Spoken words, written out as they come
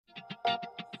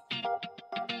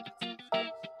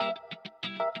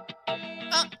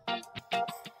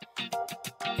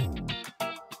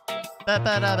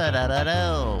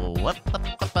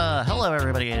Hello,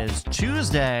 everybody. It is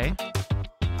Tuesday,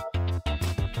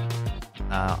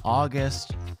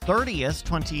 August 30th,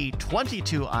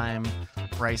 2022. I'm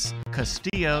Bryce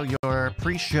Castillo, your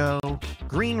pre-show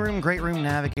green room, great room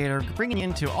navigator, bringing you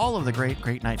into all of the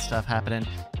great night stuff happening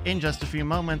in just a few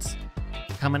moments.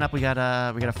 Coming up, we got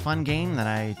a fun game that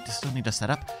I still need to set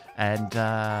up, and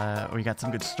we got some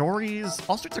good stories,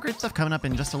 all sorts of great stuff coming up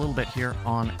in just a little bit here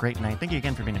on Great Night. Thank you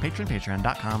again for being a patron,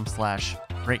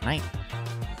 patreon.com/greatnight.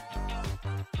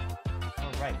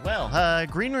 All right, well,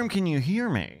 Green Room, can you hear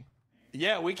me?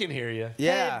 Yeah, we can hear you.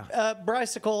 Yeah. Hey,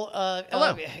 Brycicle,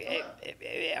 Hello.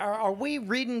 Are we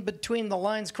reading between the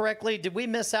lines correctly? Did we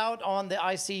miss out on the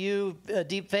ICU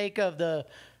deep fake of the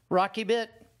Rocky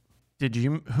bit?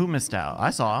 Who missed out? I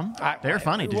saw them. They're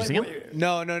funny. Did you see them?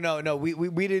 No.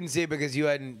 We didn't see it because you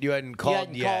hadn't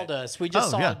called yet. Called us. We just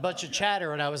saw a bunch of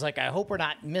chatter, and I was like, I hope we're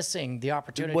not missing the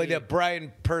opportunity. Well, yeah,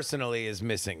 Brian personally is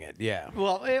missing it. Yeah.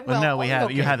 Well, no, we have.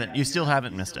 okay. You haven't. You still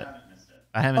haven't missed it.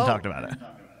 I haven't talked about it.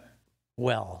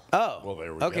 Well, well,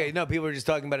 there we go. Okay, no, people are just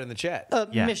talking about it in the chat.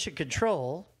 Yeah. Mission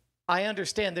Control, I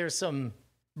understand there's some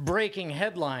breaking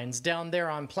headlines down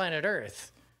there on planet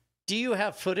Earth. Do you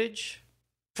have footage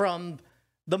from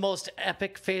the most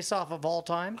epic face-off of all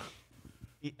time?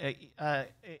 Yeah,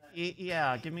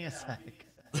 give me a sec.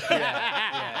 He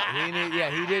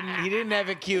didn't have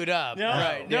it queued up. No,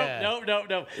 right, no.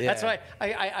 Yeah. That's why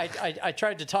I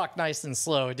tried to talk nice and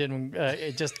slow. It didn't.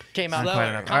 It just came out.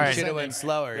 Slower. All right. Should have went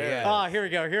slower. Yeah. Oh, here we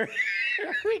go. Here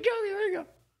we go.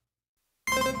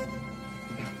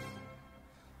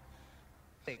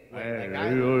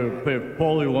 If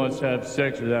Paulie wants to have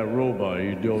sex with that robot,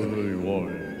 you don't really want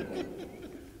it.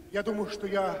 Я думаю, что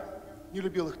я не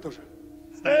любил их тоже.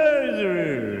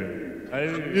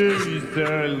 He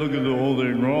said, look at the whole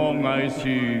thing wrong. I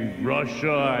see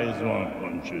Russia. I just want to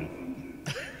punch it.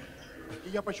 И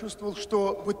я почувствовал,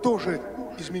 что вы тоже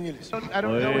изменились.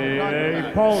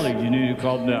 Hey, Paulie, you need to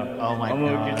calm down. Oh my I'm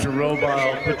gonna get your robot.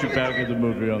 I'll put you back in the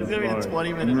movie. I'm It's gonna be a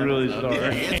sorry. 20-minute I'm really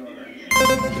sorry.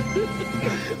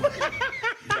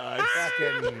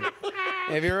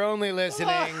 If you're only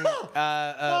listening,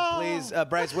 please,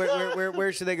 Bryce,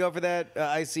 where should they go for that?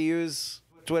 ICU's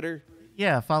Twitter?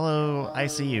 Yeah, follow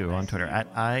ICU on Twitter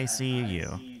at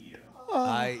ICU.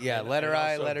 Letter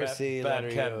I, letter C, letter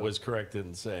Cat U. was correct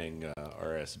in saying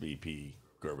RSVP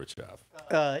Gorbachev.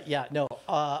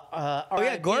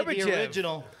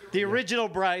 Gorbachev. The original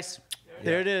Bryce.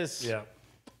 There it is.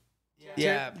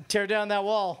 Yeah. Tear down that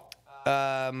wall.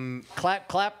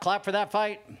 Clap for that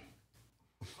fight.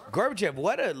 Gorbachev,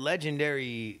 what a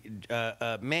legendary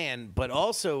man, but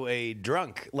also a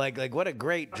drunk. Like what a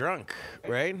great drunk,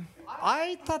 right?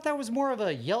 I thought that was more of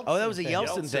a Yeltsin. Oh, that was a thing.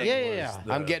 Yeltsin thing. Yeah.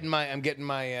 I'm getting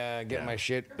my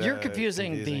shit. You're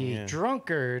confusing the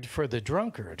drunkard for the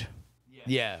drunkard.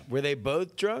 Yeah, were they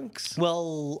both drunks?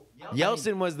 Well,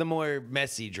 Yeltsin was the more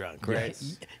messy drunk, right?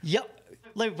 Yep.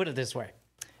 Let me put it this way.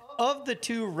 Of the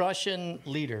two Russian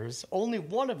leaders, only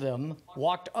one of them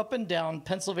walked up and down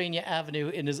Pennsylvania Avenue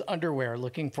in his underwear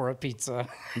looking for a pizza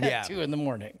at 2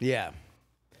 a.m. Yeah.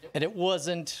 And it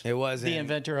wasn't the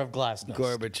inventor of glasnost.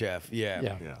 Gorbachev,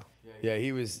 yeah,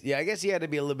 he was. Yeah, I guess he had to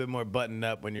be a little bit more buttoned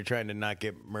up when you're trying to not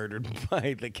get murdered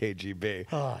by the KGB.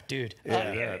 Oh, dude.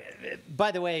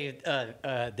 By the way,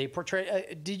 they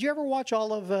portray. Did you ever watch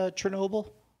all of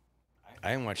Chernobyl?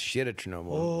 I didn't watch shit of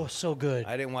Chernobyl. Oh, so good.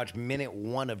 I didn't watch minute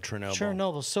 1 of Chernobyl.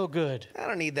 Chernobyl's so good. I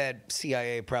don't need that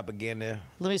CIA propaganda.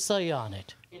 Let me sell you on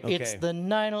it. It's the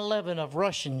 9/11 of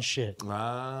Russian shit.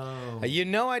 Wow. You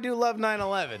know I do love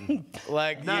 9/11.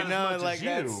 Like Not you know, as much like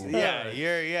as that's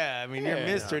you. I mean, you're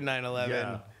Mr.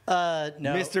 9/11.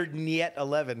 No. Mr. Niet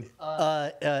 11.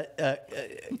 Thought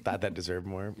that deserved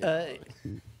more.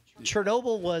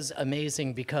 Chernobyl was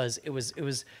amazing because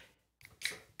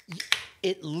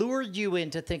it lured you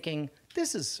into thinking,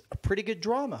 this is a pretty good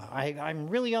drama. I'm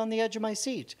really on the edge of my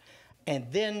seat. And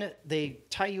then they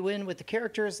tie you in with the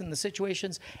characters and the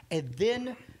situations, and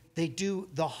then they do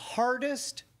the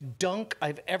hardest dunk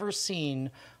I've ever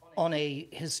seen on a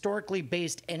historically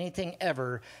based anything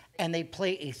ever, and they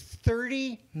play a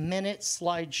 30-minute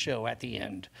slideshow at the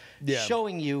end,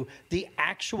 showing you the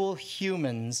actual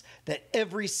humans that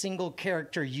every single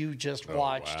character you just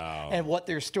watched and what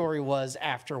their story was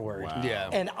afterward. Wow.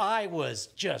 Yeah. And I was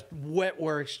just wet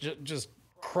works, just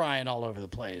crying all over the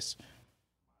place.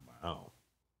 Wow.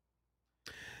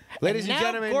 Ladies and now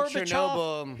gentlemen, Gorbachev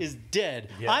Chernobyl is dead.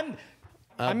 Yeah.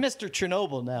 I'm Mr.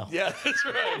 Chernobyl now. Yeah, that's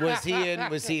right. Was he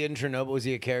in Chernobyl? Was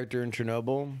he a character in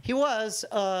Chernobyl? He was.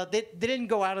 They didn't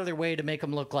go out of their way to make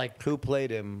him look like Who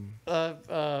played him?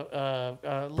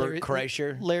 Larry,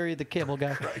 Kreischer? Larry the Cable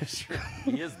Guy.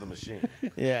 He is the machine.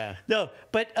 Yeah. No,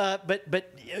 but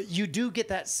you do get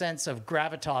that sense of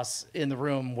gravitas in the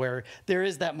room where there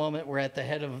is that moment where at the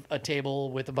head of a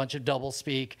table with a bunch of double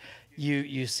speak,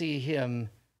 you see him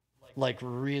like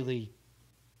really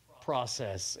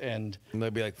process and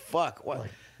they'll be like, fuck, what?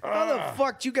 How the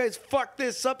fuck you guys fuck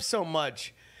this up so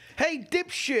much? Hey,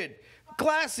 dipshit,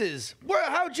 glasses,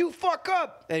 how'd you fuck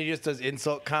up? And he just does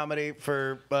insult comedy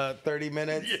for 30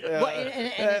 minutes. well,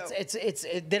 and it's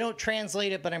they don't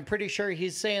translate it, but I'm pretty sure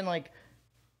he's saying like,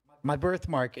 my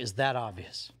birthmark is that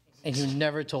obvious, and you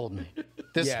never told me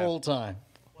this whole time.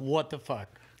 What the fuck?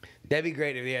 That'd be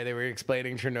great if they were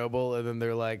explaining Chernobyl, and then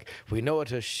they're like, we know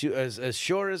it as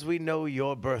sure as we know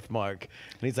your birthmark.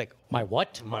 And he's like, My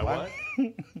what? My what?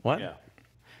 what? Yeah.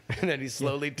 And then he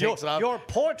slowly takes off. Your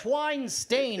port wine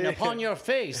stain upon your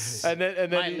face. And then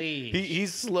my he liege.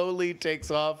 slowly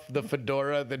takes off the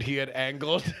fedora that he had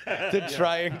angled to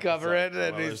try and cover it,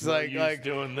 and Well, he's there's no like, use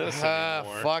doing this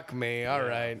anymore. fuck me. All Yeah,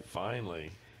 right.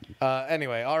 Finally.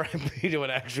 Anyway, R.I.P. to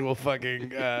an actual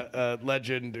fucking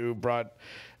legend who brought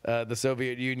the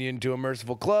Soviet Union to a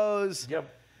merciful close. Yep.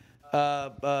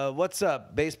 What's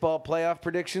up? Baseball playoff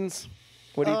predictions?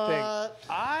 What do you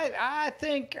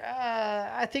think?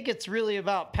 I think it's really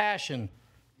about passion.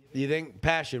 You think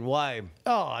passion? Why?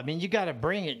 Oh, I mean, you got to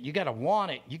bring it. You got to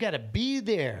want it. You got to be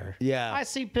there. Yeah. I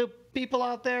see people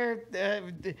out there,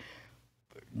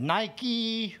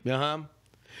 Nike. Uh-huh.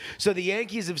 So the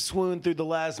Yankees have swooned through the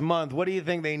last month. What do you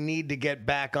think they need to get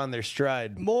back on their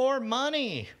stride? More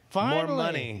money. Finally. More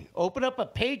money. Open up a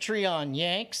Patreon,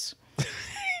 Yanks.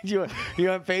 You on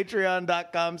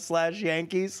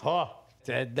patreon.com/Yankees? Oh,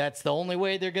 that's the only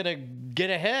way they're going to get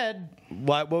ahead.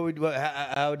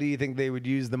 How do you think they would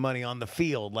use the money on the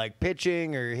field? Like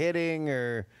pitching or hitting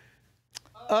or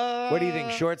what do you think?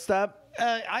 Shortstop?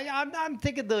 I'm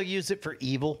thinking they'll use it for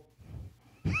evil.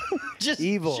 Just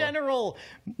Evil. general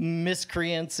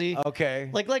miscreancy.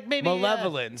 Okay. Like maybe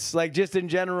malevolence. Like just in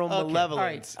general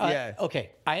malevolence. All right. Yeah.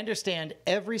 Okay. I understand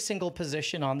every single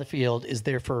position on the field is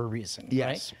there for a reason.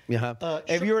 Yes. Right? Uh-huh.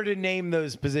 If you were to name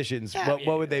those positions, what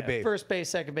would they be? First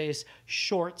base, second base,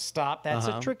 shortstop. That's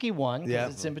a tricky one because Yeah.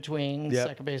 it's in between Yep.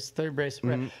 second base, third base.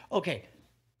 Right. Okay.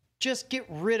 Just get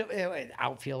rid of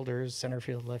outfielders, center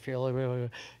field, left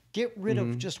field. Get rid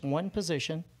of just one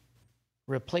position.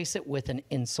 Replace it with an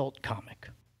insult comic.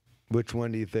 Which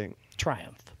one do you think?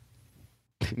 Triumph.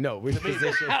 No, which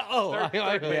position?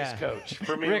 Third base coach.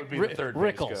 For me, it would be the third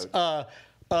base Rickles.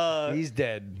 coach. He's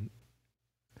dead.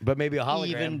 But maybe a hologram.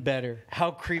 Even better.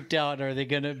 How creeped out are they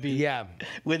going to be? Yeah.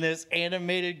 When this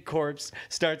animated corpse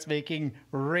starts making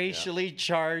racially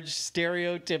charged,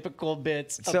 stereotypical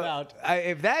bits about.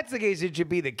 If that's the case, it should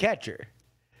be the catcher.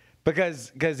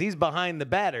 Because he's behind the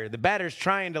batter. The batter's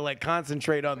trying to like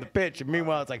concentrate on the pitch, and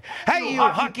meanwhile it's like, "Hey, you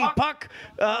hockey puck!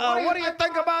 What do you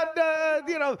think about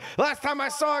last time I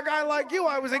saw a guy like you,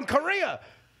 I was in Korea."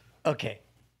 Okay,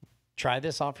 try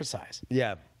this on for size.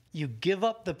 Yeah. You give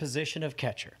up the position of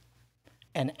catcher,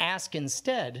 and ask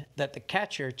instead that the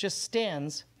catcher just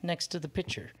stands next to the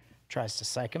pitcher, tries to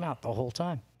psych him out the whole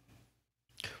time.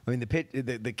 I mean,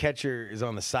 the catcher is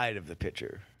on the side of the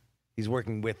pitcher. He's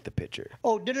working with the pitcher.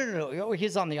 Oh, no.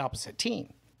 He's on the opposite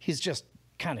team. He's just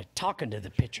kind of talking to the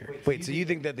pitcher. Wait, so you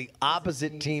think that the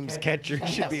opposite team's catcher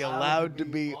should be allowed to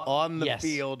be on the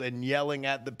field and yelling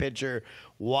at the pitcher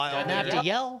while Doesn't have to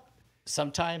yell.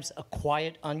 Sometimes a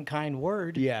quiet, unkind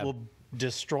word will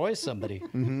destroy somebody.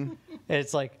 And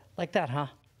it's like that, huh?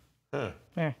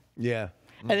 Yeah. Yeah.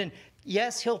 And then,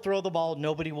 yes, he'll throw the ball.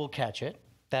 Nobody will catch it.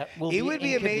 That will. It would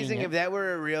be amazing if that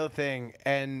were a real thing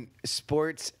and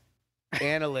sports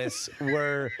analysts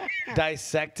were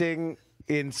dissecting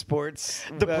in sports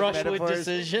the Brushwood metaphors.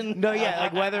 decision. No, yeah,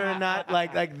 like whether or not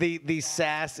like the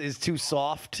sass is too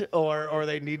soft or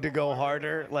they need to go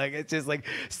harder. Like it's just like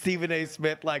Stephen A.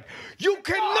 Smith, like you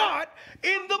cannot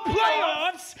in the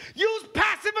playoffs use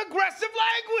passive aggressive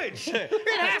language.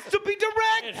 It has to be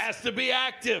direct. It has to be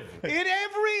active. In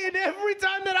every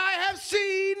time that I have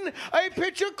seen a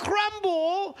pitcher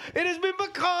crumble, it has been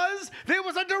because there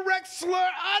was a direct slur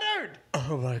uttered.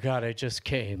 Oh my God! I just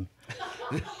came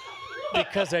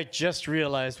because I just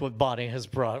realized what Bonnie has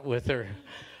brought with her.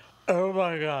 Oh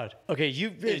my God! Okay,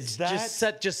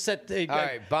 just set. All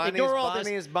right,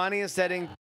 Bonnie is setting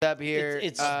up here.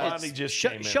 It's just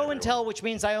show and tell, which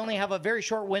means I only have a very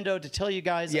short window to tell you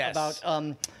guys about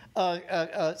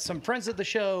some friends of the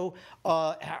show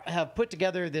have put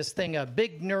together this thing,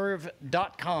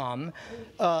 bignerve.com,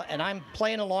 and I'm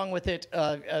playing along with it.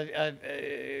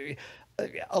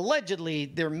 Allegedly,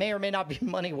 there may or may not be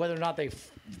money, whether or not they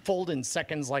fold in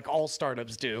seconds like all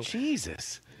startups do.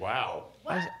 Jesus. Wow.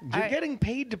 You're getting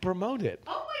paid to promote it.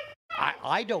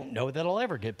 I don't know that I'll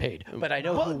ever get paid, but I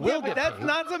know who will get That's paid.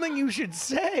 not something you should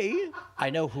say. I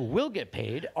know who will get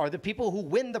paid are the people who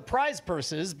win the prize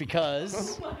purses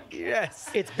because Yes.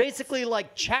 it's basically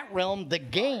like Chat Realm, the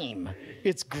game.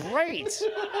 It's great.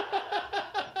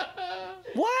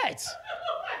 What?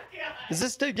 Is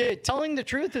this telling the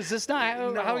truth? Is this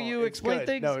not how you explain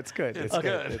things? No, it's good. It's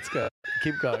good. It's good.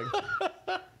 Keep going.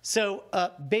 So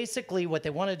basically what they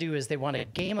want to do is they want to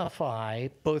gamify,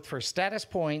 both for status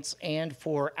points and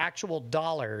for actual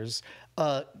dollars,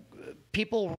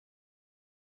 people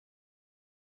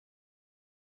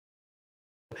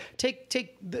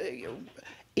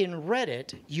in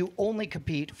Reddit, you only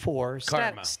compete for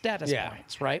Karma. status Yeah.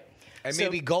 points, right? And So-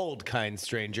 maybe gold, kind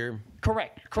stranger.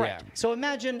 Correct. Yeah. So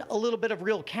imagine a little bit of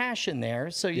real cash in there.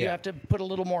 So you Yeah. have to put a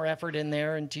little more effort in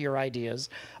there into your ideas.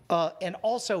 And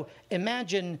also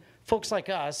imagine folks like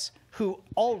us who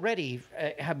already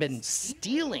have been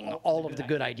stealing all of the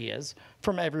good ideas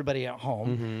from everybody at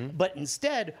home. Mm-hmm. But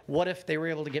instead, what if they were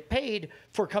able to get paid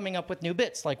for coming up with new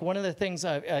bits? Like one of the things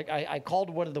I called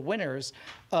one of the winners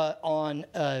on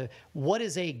what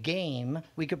is a game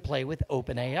we could play with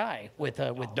OpenAI, with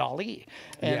DALL-E.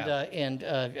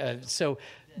 So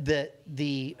the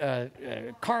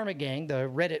Karma Gang, the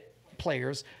Reddit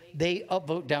players, they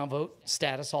upvote, downvote,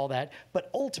 status, all that. But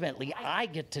ultimately, I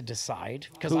get to decide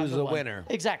because I'm Who's the one. winner.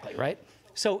 Exactly, right?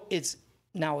 So it's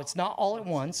not all at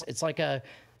once. It's like a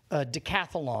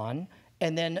decathlon.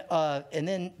 And then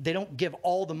they don't give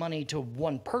all the money to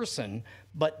one person,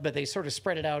 but they sort of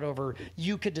spread it out over.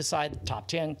 You could decide top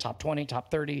 10, top 20,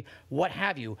 top 30, what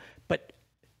have you. But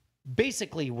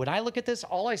basically, when I look at this,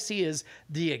 all I see is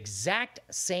the exact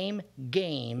same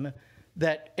game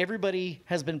that everybody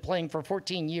has been playing for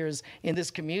 14 years in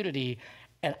this community,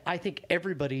 and I think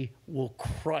everybody will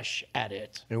crush at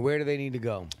it. And where do they need to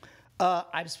go?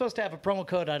 I'm supposed to have a promo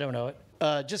code. I don't know it.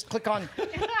 Just click on. What?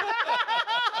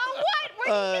 Where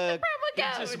do you get the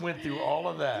promo code? Just went through all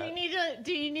of that.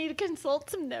 Do you need to consult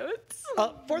some notes?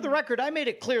 For the record, I made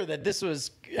it clear that this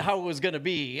was how it was going to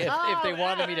be if they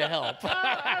wanted me to help.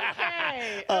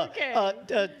 Okay.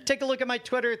 Okay. Take a look at my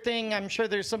Twitter thing. I'm sure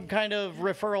there's some kind of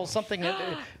referral, something.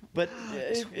 But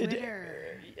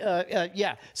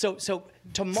yeah. So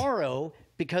tomorrow,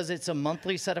 because it's a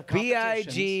monthly set of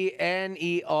competitions.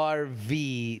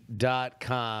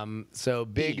 BIGNERV.com. So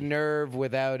big nerve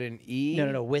without an E.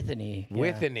 No, with an E.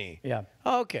 With an E. Yeah.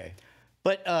 Oh, okay.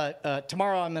 But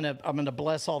tomorrow I'm gonna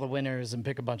bless all the winners and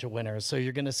pick a bunch of winners. So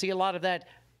you're gonna see a lot of that.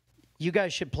 You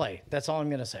guys should play. That's all I'm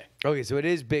gonna say. Okay, so it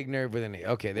is big nerve with an E.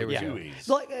 Okay, there we go.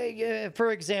 Like,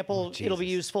 for example, it'll be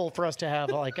useful for us to have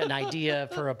like an idea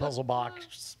for a puzzle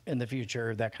box in the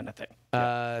future, that kind of thing.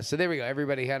 So there we go.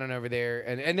 Everybody head on over there,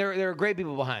 and there are great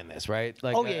people behind this, right?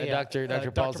 Like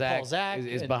Dr. Paul Zak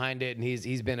is behind it, and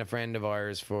he's been a friend of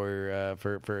ours for a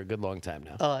good long time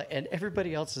now. And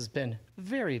everybody else has been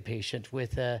very patient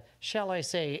with, shall I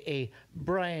say, a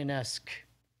Brian-esque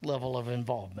level of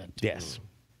involvement. Yes.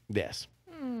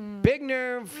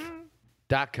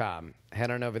 BigNerve.com.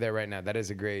 Head on over there right now. That is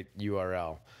a great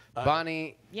URL.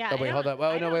 Bonnie. Yeah, Oh wait, hold up.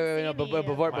 Oh no, wait. No,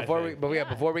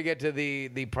 before we get to the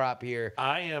prop here,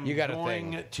 I am you got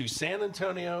going a thing. to San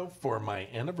Antonio for my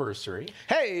anniversary,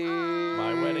 Hey,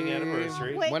 my wedding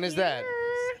anniversary. when is that?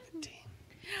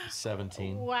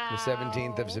 17. Wow. The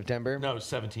 17th of September. No,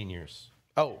 17 years.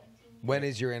 Oh, when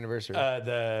is your anniversary?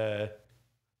 The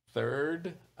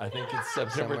 3rd. I think it's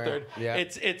September Somewhere, 3rd. yeah.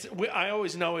 I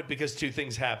always know it because two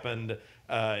things happened.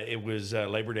 It was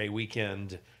Labor Day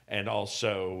weekend, and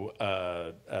also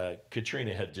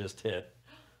Katrina had just hit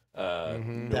New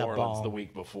Orleans bomb. the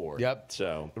week before. Yep.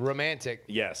 So Romantic.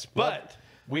 yes, but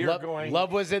we are going.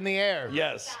 Love was in the air.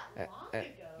 Yes.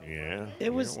 Yeah.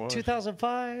 It was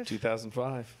 2005.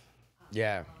 2005.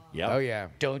 Yeah. Yep. Oh yeah.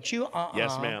 Don't you?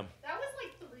 Yes, ma'am. That was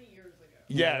like 3 years ago.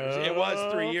 Yeah, it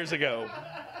was 3 years ago.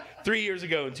 3 years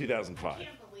ago in 2005. I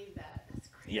can't believe that. That's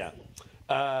crazy. Yeah.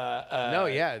 No,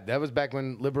 yeah, that was back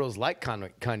when liberals liked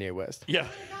Kanye West. Yeah.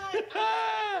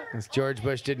 Since George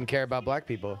Bush didn't care about black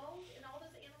people. And all those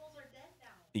animals are dead now.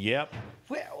 Yep.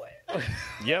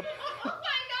 Yep. Oh my God!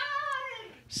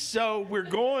 So we're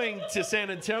going to San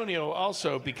Antonio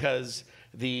also because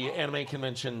the anime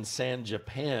convention San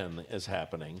Japan is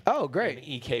happening. Oh, great. And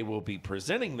EK will be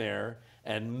presenting there,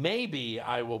 and maybe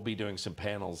I will be doing some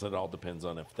panels. It all depends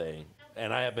on if they.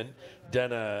 And I haven't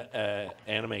done a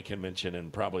anime convention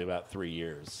in probably about 3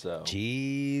 years. So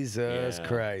Jesus yeah,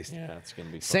 Christ. yeah, it's gonna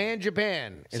be fun. San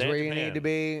Japan is San where you Japan. need to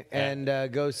be,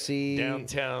 and go see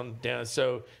downtown.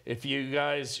 So if you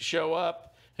guys show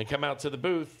up and come out to the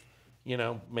booth,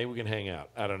 maybe we can hang out.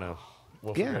 I don't know.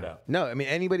 We'll figure it out. No, I mean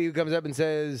anybody who comes up and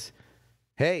says,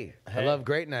 "Hey, I love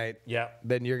Great Night," Yeah.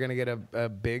 then you're gonna get a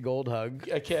big old hug,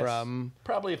 A kiss. from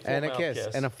Probably a full and a mouth kiss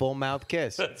and a full mouth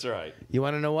kiss. That's right. You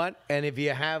want to know what? And if you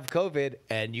have COVID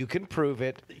and you can prove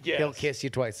it, Yes. he'll kiss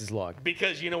you twice as long.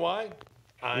 Because you know why?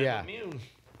 I'm Yeah. immune.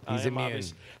 He's I am immune.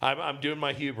 obvious- I'm doing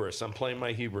my hubris. I'm playing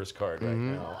my hubris card right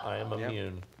now. I am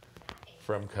immune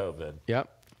from COVID. Yep.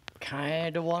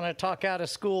 Kind of want to talk out of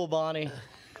school, Bonnie,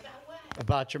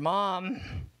 about your mom.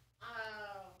 I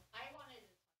wanted.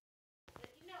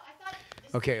 I thought.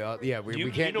 This Okay. Yeah. We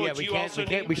You can't. know Yeah. what We you can't. also We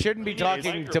can't. need? We shouldn't be You need a talking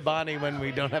to microphone. Bonnie when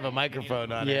we don't have a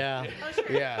microphone on. Yeah.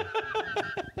 Yeah.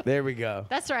 There we go.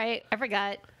 That's right. I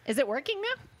forgot. Is it working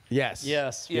now? Yes.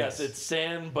 Yes. Yes, it's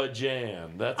San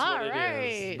Bajan. That's All what it is,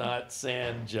 right. not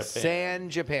San Japan. San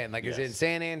Japan, like it's in Yes.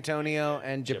 San Antonio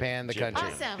and Japan, the country.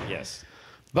 Awesome. Yes.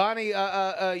 Bonnie,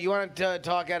 you want to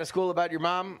talk out of school about your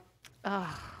mom? I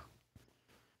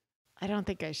don't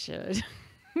think I should.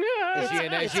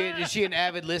 Is she an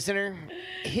avid listener?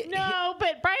 No,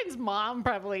 but Brian's mom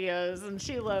probably is, and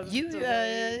she loves You. to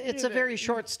It's a very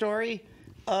short story.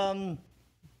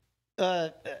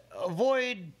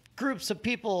 Avoid groups of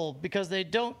people because they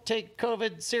don't take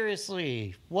COVID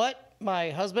seriously. What? My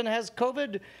husband has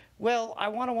COVID? Well, I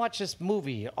want to watch this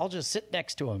movie. I'll just sit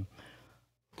next to him.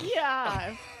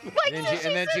 Yeah. And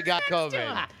then she got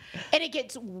COVID. And it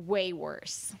gets way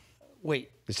worse. Wait.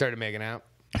 They started making out.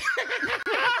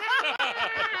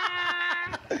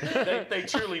 They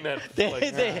truly meant They left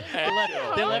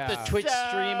the Twitch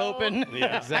stream open.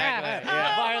 Yeah. Exactly.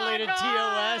 Yeah. Violated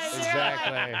TOS.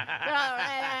 Exactly.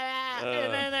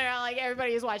 And then they're all like,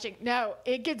 everybody's watching. No,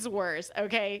 it gets worse.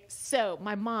 Okay. So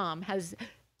my mom has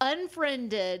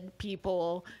unfriended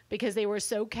people because they were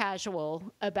so casual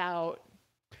about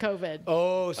COVID.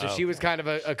 Oh, so she was kind of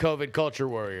a COVID culture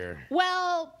warrior.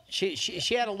 Well, She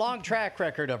had a long track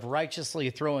record of righteously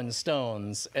throwing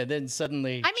stones and then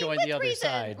suddenly I mean, joined with the other reason.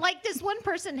 side. Like this one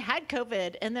person had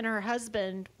COVID, and then her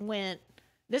husband went.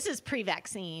 This is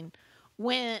pre-vaccine.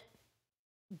 Went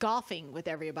golfing with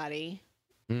everybody.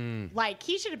 Like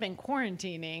he should have been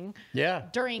quarantining. Yeah.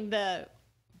 During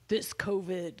this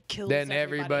COVID kills. Then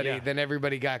everybody.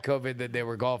 everybody got COVID that they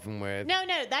were golfing with. No,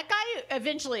 that guy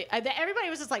eventually. Everybody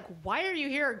was just like, "Why are you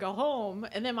here? Go home."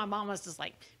 And then my mom was just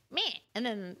like, "Meh." And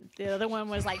then the other one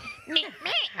was like, "Meh,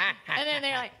 meh." And then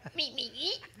they're like, "Me, me,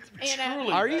 me." You know?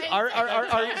 Truly. Are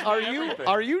you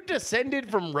are you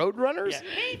descended from roadrunners?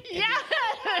 Yeah.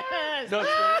 No, it's the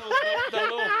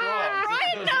little frogs.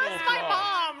 Brian It's those knows little my frogs.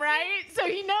 mom, right? So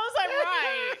he knows I'm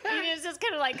right. He is just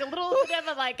kind of like a little bit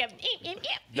of a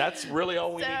That's really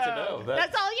all we need to know.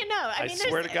 That's all you know. I mean,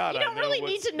 swear to God, you I don't know really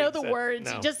need what's to know being the said. words.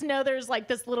 No. You just know there's like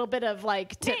this little bit of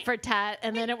like tit for tat,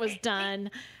 and then it was done.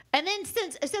 And then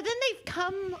then they've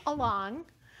come along,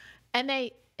 and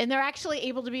they're actually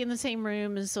able to be in the same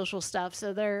room and social stuff.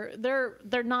 So they're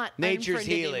not Nature's unfriended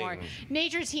healing. anymore.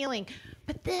 Nature's healing.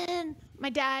 But then my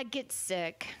dad gets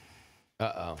sick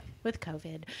with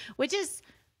COVID, which is.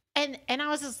 And I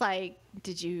was just like,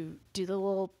 did you do the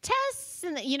little tests?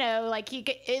 And like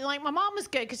like my mom was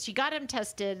good because she got him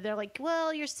tested. They're like,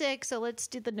 well, you're sick, so let's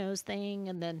do the nose thing.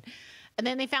 And then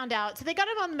they found out, so they got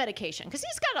him on the medication because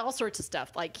he's got all sorts of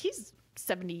stuff. Like he's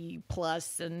 70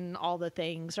 plus and all the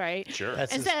things, right? Sure.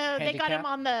 That's And his so they got him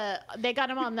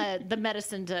handicap? on the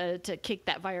medicine to kick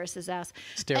that virus's ass.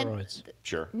 Steroids.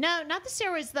 Sure. No, not the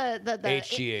steroids. The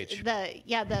HGH.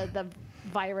 The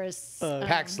virus.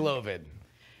 Paxlovid.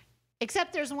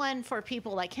 Except there's one for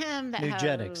people like him that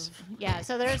Eugenics. have. Yeah,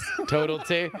 so there's. Total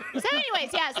T. So,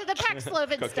 anyways, yeah, so the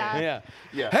Paxlovid stuff. Yeah.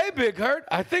 Yeah. Hey, Big Hurt,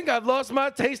 I think I've lost my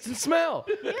taste and smell.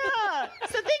 Yeah.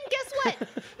 So then guess what?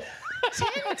 10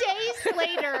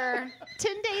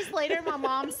 days later, my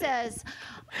mom says,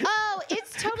 "Oh,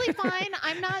 it's totally fine.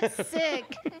 I'm not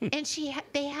sick." And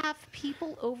they have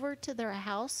people over to their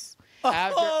house.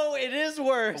 Oh, it is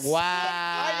worse. Wow.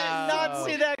 I did not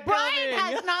see that Brian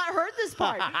coming. has not heard this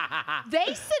part. They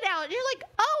sit out and you're like,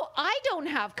 "Oh, I don't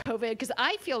have COVID because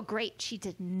I feel great." She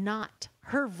did not.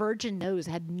 Her virgin nose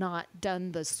had not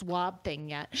done the swab thing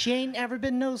yet. She ain't ever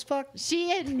been nose fucked.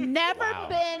 She had never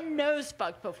been nose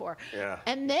fucked before. Yeah.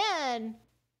 And then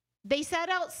they sat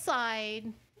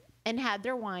outside and had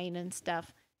their wine and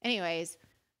stuff. Anyways,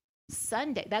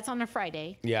 Sunday, that's on a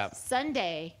Friday. Yeah.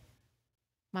 Sunday,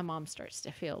 my mom starts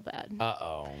to feel bad.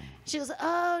 Uh-oh. She goes,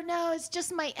 oh, no, it's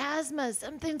just my asthma.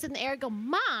 Something's in the air. I go,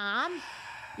 Mom,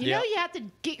 you know you have to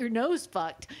get your nose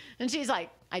fucked. And she's like,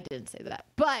 I didn't say that.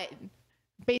 But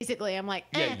basically, I'm like,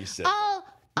 Yeah, you said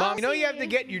Mom, you know you have to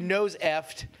get your nose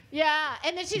effed. Yeah.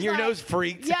 And then she's Your like, nose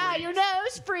freaked. Yeah, your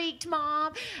nose freaked,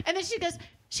 Mom. And then she goes,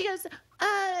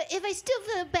 if I still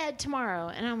feel bad tomorrow.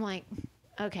 And I'm like,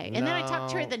 okay. And then I talk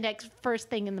to her the first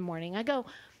thing in the morning. I go,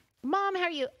 Mom, how are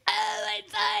you? Oh, I'm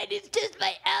fine. It's just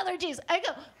my allergies. I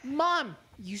go, Mom,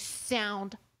 you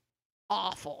sound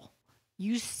awful.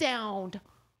 You sound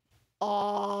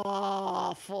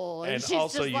awful. And she's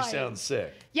also, just you like, sound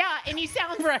sick. Yeah, and you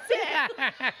sound sick.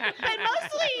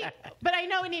 But I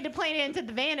know we need to play it into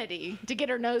the vanity to get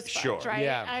her nose fucked, Sure. right?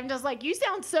 Yeah. I'm just like, you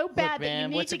sound so bad Look, that you man,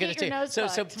 need what's to it gonna get your take? nose So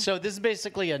fucked. this is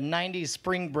basically a 90s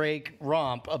spring break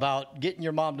romp about getting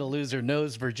your mom to lose her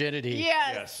nose virginity.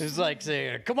 Yes. It's like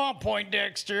saying, come on,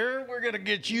 Poindexter, we're going to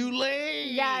get you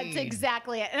laid. Yeah, it's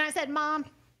exactly it. And I said, Mom,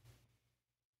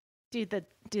 do the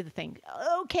thing.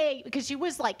 Okay. Because she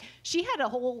was like, she had a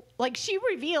whole, like, she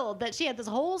revealed that she had this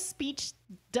whole speech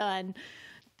done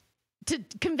to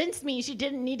convince me she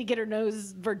didn't need to get her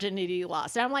nose virginity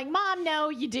lost. And I'm like, Mom, no,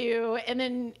 you do. And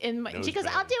then she goes,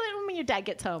 I'll do it when your dad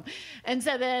gets home. And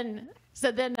so then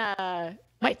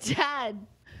my dad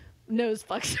nose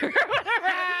fucks her or whatever.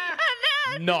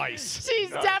 And then Nice. she's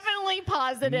definitely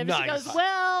positive. She Nice. goes,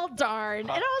 well, darn.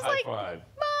 And I was High like, five.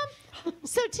 Mom.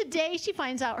 So today she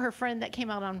finds out her friend that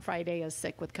came out on Friday is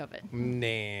sick with COVID.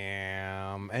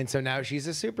 Damn. And so now she's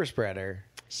a super spreader.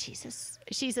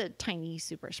 She's a tiny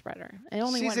super spreader. And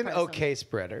only She's one an person. okay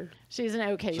spreader. She's an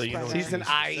okay So you know spreader. She's an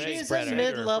eye She's spreader. a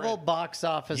mid-level box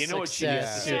office You know what she needs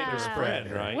to success. say to Yeah. her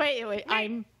friend, right? Wait,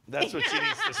 I'm. That's what she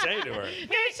needs to say to her.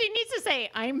 No, she needs to say,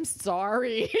 I'm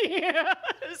sorry.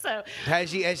 So, Has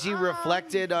she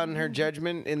reflected on her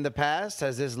judgment in the past?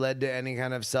 Has this led to any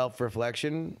kind of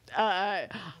self-reflection?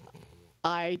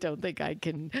 I don't think I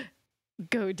can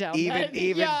go down Even- that.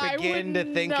 even I begin would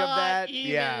to think of not that?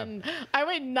 even- I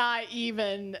would not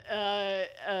even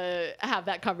have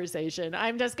that conversation.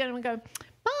 I'm just going to go,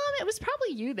 Mom, it was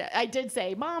probably you that I did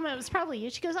say, Mom, it was probably you.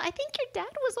 She goes, I think your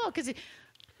dad was well because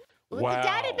the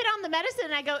dad had been on the medicine.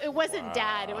 And I go, it wasn't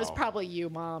Dad. It was probably you,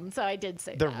 Mom. So I did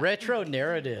say The that. retro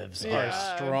narratives are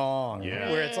strong. Yeah.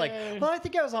 Where it's like, well, I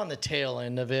think I was on the tail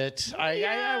end of it.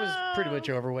 I was pretty much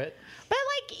over it. But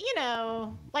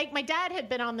like my dad had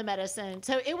been on the medicine,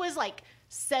 so it was like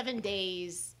 7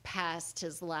 days past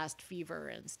his last fever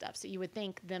and stuff. So you would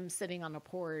think them sitting on a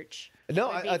porch. No,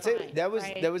 would be I'd say fine, that was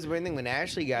right? the main thing when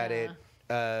Ashley got it.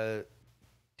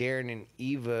 Darren and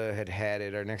Eva had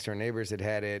it. Our next door neighbors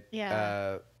had it.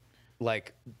 Yeah.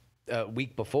 Like a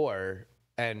week before,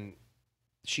 and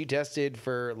she tested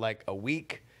for like a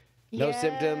week, no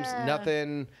symptoms, Yeah.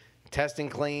 nothing. Testing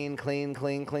clean,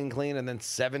 and then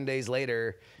 7 days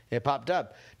later, it popped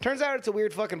up. Turns out it's a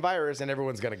weird fucking virus, and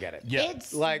everyone's gonna get it. Yeah.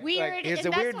 It's Like weird. it's and a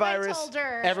that's weird what I virus. told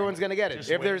her. Everyone's gonna get it.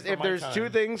 Just If waiting for my there's time. two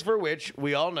things for which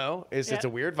we all know is it's a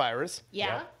Yep. weird virus,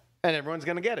 Yeah. and everyone's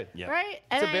gonna get it. Yeah. Right.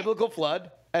 It's And a biblical flood.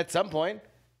 At some point,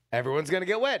 everyone's gonna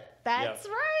get wet. That's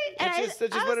Yeah. right. That's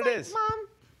just I what was it like, is. Mom,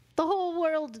 the whole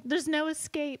world. There's no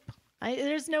escape.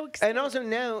 There's no escape. And also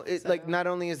now, like not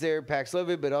only is there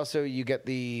Paxlovid, but also you get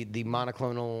the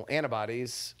monoclonal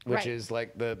antibodies, which Right. is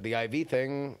like the IV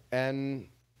thing, and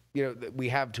we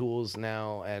have tools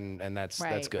now, and that's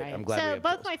good. Right. I'm glad. So we have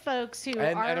both tools. my folks who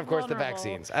and, are and of course the vulnerable-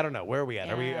 vaccines. I don't know where are we at.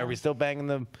 Yeah. Are we still banging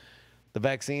the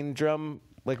vaccine drum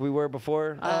like we were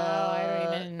before? Oh, I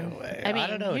don't even. I mean, I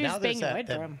don't know. who's Now there's banging what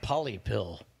that drum? poly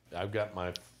pill. I've got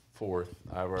my fourth.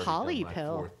 I've already Poly done my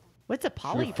pill. fourth. What's a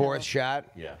poly Your pill? fourth shot.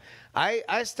 Yeah.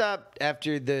 I stopped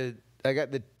after I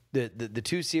got the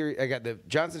 2 series. I got the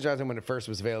Johnson & Johnson when it first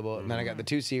was available, and then I got the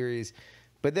 2 series.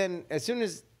 But then as soon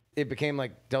as it became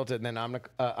like Delta and then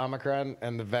Omicron,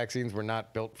 and the vaccines were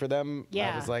not built for them,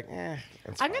 Yeah. I was like, it's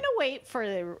I'm fine. gonna wait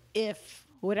for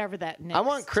whatever that next. I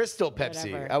want Crystal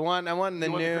Pepsi. whatever. I want the You want the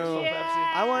new. Crystal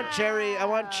Pepsi? I want cherry. I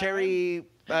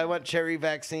want cherry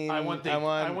vaccine. I want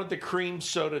the cream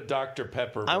soda Dr.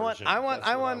 Pepper I want version. I want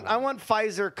That's I what want I want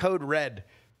Pfizer code red.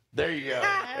 There you go.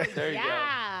 There you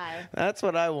Yeah. That's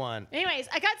what I want. Anyways,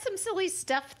 I got some silly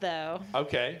stuff though, go.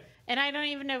 Okay. and I don't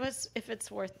even know if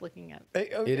it's worth looking at.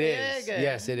 It is.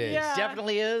 Yes, it is. Yeah.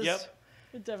 Definitely is. Yep.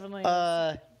 It definitely.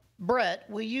 Brett,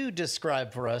 will you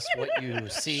describe for us what you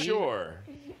see? Sure.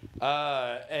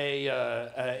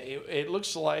 It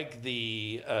looks like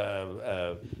the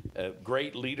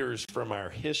great leaders from our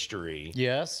history,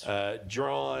 Yes.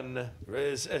 drawn,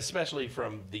 especially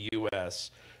from the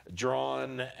U.S.,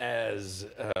 drawn as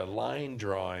line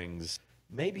drawings.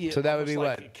 Maybe So that would be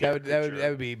almost like what? a That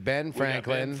would be Ben We got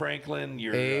Franklin. Ben Franklin,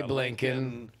 your Abe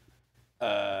Lincoln.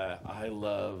 I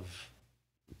love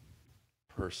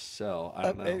Purcell. I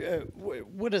don't know.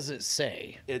 What does it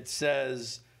say? It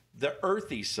says the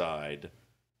earthy side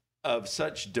of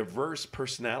such diverse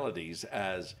personalities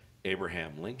as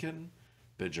Abraham Lincoln,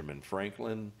 Benjamin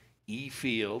Franklin, E.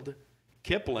 Field,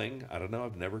 Kipling, I don't know,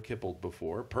 I've never Kippled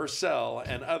before, Purcell,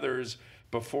 and others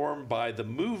performed by the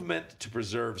movement to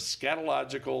preserve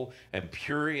scatological and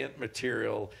prurient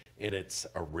material in its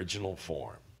original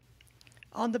form.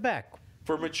 On the back.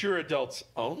 For mature adults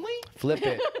only? Flip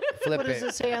it. Flip What does it.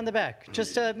 it say on the back?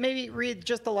 Just maybe read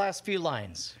just the last few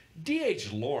lines.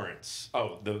 D.H. Lawrence.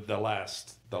 Oh, the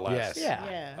last. Yes.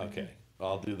 Yeah. Okay,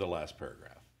 I'll do the last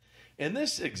paragraph. In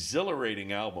this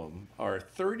exhilarating album are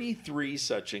 33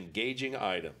 such engaging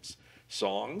items: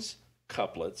 songs,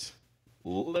 couplets,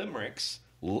 limericks,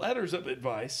 letters of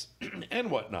advice, and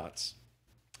whatnots.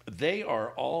 They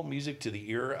are all music to the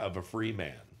ear of a free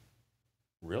man.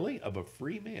 Really? Of a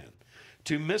free man.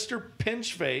 To Mr.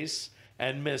 Pinchface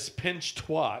and Miss Pinch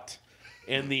Twat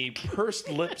and the pursed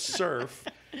lip surf,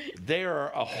 they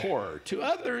are a horror. To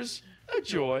others, a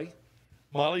joy.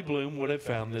 Molly Bloom would have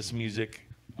found this music,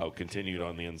 continued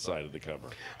on the inside of the cover.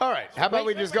 All right. How about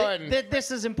we just go ahead and... This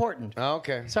is important.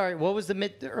 Okay. Sorry, what was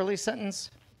the early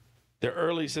sentence? The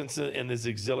early sense in this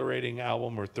exhilarating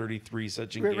album are 33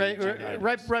 such engaging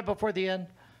items. Right before the end.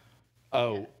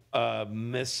 Oh,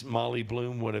 Miss Molly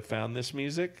Bloom would have found this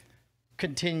music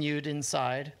Continued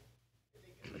inside.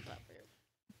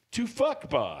 to fuck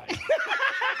by.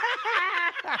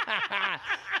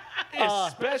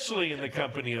 Especially in the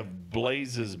company of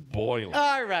Blazes Boylan.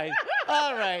 All right.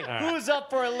 Who's up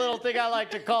for a little thing I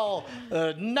like to call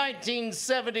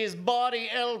 1970s body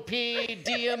LP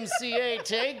DMCA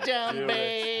takedown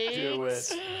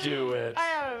bass? Do it. I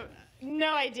have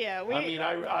no idea.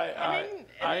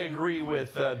 I agree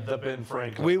with the Ben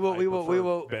Franklin. We will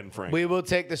Ben Franklin. we will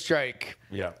take the strike.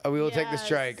 Yeah. We will take the Yes.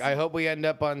 strike. I hope we end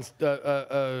up on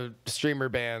streamer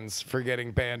bans for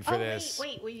getting banned for this.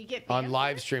 Wait, will you get On banned?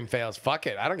 live stream fails. Fuck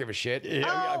it. I don't give a shit.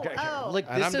 Look,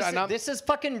 And this is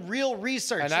fucking real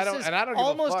research. And I don't- This is and I don't give a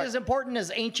almost fuck. as important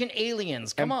as ancient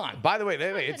aliens. Come on. By the way,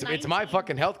 it's my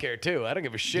fucking healthcare too. I don't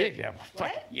give a shit. Yeah.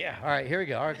 Yeah. All right, here we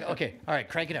go. All right, okay. All right,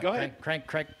 crank it up. Go ahead.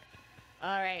 Crank. All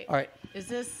right. All right. Is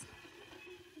this?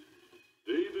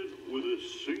 David with a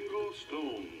single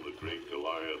stone the great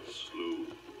Goliath slew.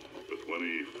 But when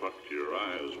he fucked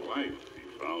Uriah's wife, he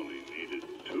found he needed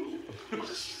two.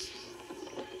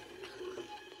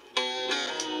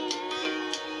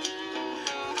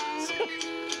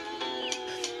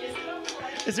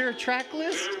 Is there a track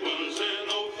list? There was an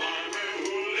old farmer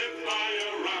who lived by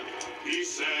a rock. He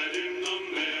sat in the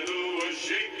meadow,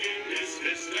 shaking his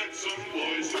fist at some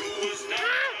boys who was down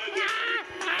by the creek.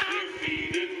 Their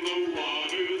feet in the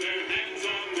water, their hands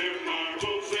on their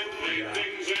marbles and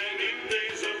playthings. And in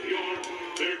days of yore,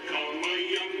 there come a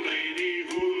young lady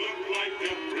who looked like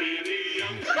a pretty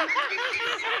young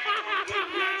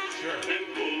and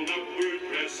pulled up her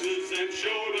dresses and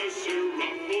showed us her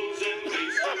ruffles and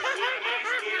laces.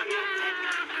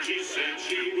 She said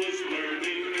she was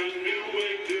learning a new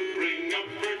way to bring up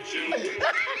her children.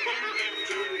 Learn them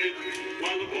to knit,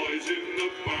 while the boys in the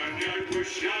barnyard were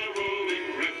shoveling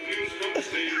refuse from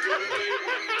stables where they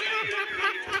worked day and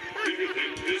night. If you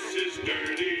think this is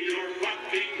dirty, you're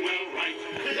fucking well right.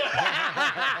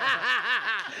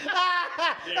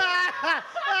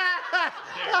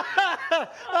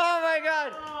 Oh my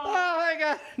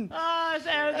god. Oh, so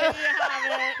there you have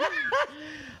it.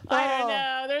 I don't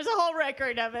know. There's a whole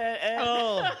record of it.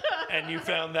 And you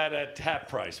found that at Tap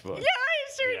Price Book. Yeah,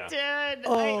 I sure did.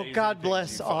 Oh, Amazing God things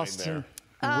bless you find Austin.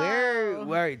 there.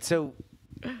 Where? So,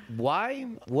 why?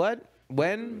 What?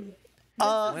 When?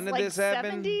 When did like this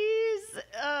happen?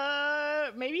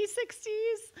 70s, maybe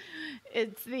 60s.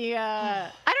 It's the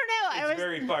I don't know. It's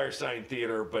very Fire Sign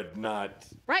Theater, but not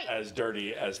Right. as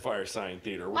dirty as Fire Sign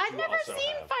Theater. Which I've you never also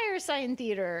seen have. Fire Sign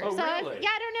Theater. Oh, so I really?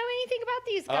 don't know anything about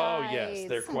these Oh guys. yes,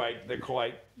 they're quite.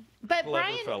 But clever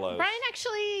Brian, fellows. Brian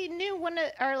actually knew one of,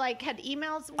 or like had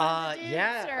emails. With one of the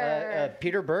dudes, or...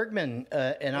 Peter Bergman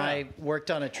and I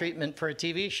worked on a treatment for a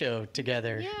TV show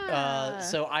together. Yeah.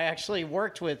 So I actually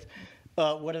worked with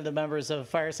one of the members of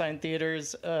Fire Sign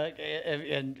Theaters,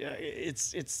 and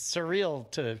it's surreal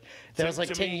to. That was like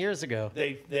to 10 me, years ago.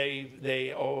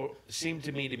 They all seem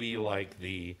to me to be like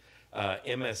the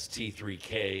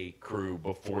MST3K crew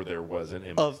before there was an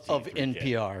MST3K. Of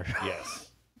NPR. Yes.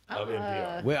 of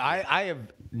NPR. Well, I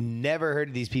have never heard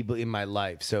of these people in my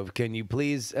life. So can you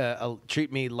please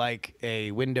treat me like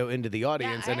a window into the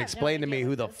audience I and have no explain to me idea who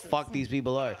what the this is. fuck these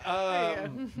people are?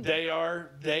 They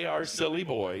are silly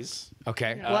boys.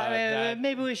 Okay. that-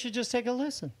 Maybe we should just take a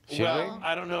listen. Well,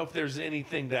 I don't know if there's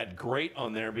anything that great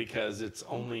on there because it's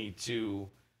only two.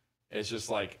 It's just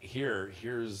like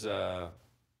here's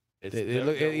it's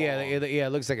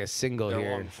It looks like a single they're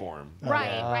here. long form.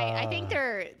 Right. I think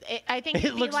It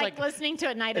it'd be looks like like listening to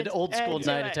a an old school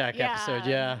Night Attack episode,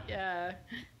 yeah. Yeah.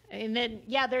 And then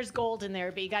there's gold in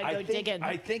there, but you gotta go digging.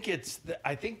 I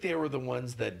think they were the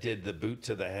ones that did the boot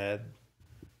to the head.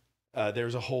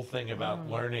 There's a whole thing about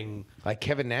learning. Like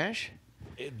Kevin Nash?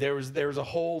 There was a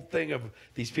whole thing of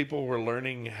these people were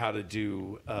learning how to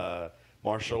do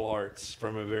martial arts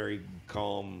from a very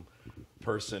calm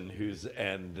person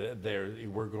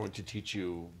we're going to teach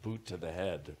you boot to the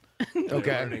head. They're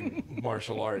Okay. learning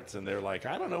martial arts, and they're like,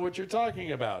 I don't know what you're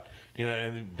talking about,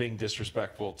 and being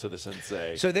disrespectful to the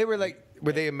sensei. So they were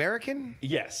they American?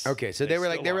 Yes. Okay, so they were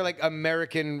like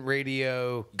American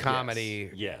radio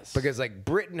comedy. Yes. Because like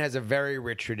Britain has a very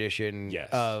rich tradition Yes.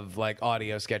 of like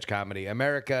audio sketch comedy.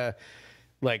 America,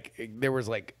 like there was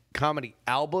like comedy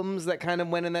albums that kind of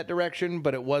went in that direction,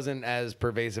 but it wasn't as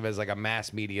pervasive as like a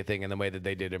mass media thing in the way that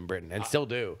they did in Britain, and still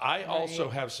do. I also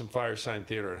have some Firesign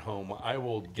Theater at home. I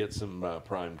will get some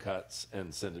prime cuts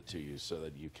and send it to you so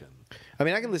that you can. I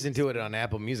mean, I can listen to it on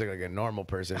Apple Music like a normal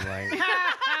person. Like,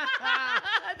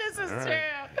 This is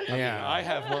true. yeah. I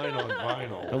have mine on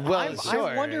vinyl. Well, sure.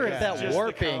 I wonder if that Just the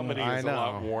warping. comedy I is a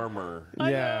lot know. warmer.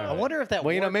 Yeah. I wonder if that.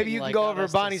 Well, maybe warping, you can like, go got over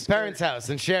us to Bonnie's skirt- parents' house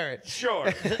and share it.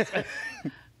 Sure.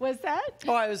 Was that?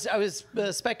 Oh, I was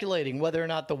speculating whether or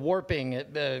not the warping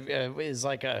is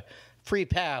like a free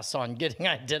pass on getting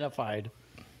identified.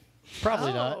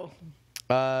 Probably not.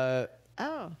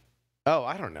 Oh,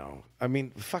 I don't know. I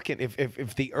mean, fucking,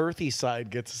 if the earthy side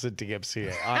gets us into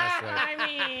DMCA, honestly, I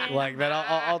mean, like that,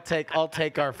 I'll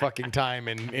take our fucking time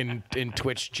in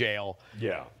Twitch jail.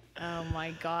 Yeah. oh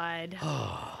my god.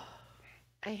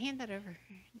 I hand that over.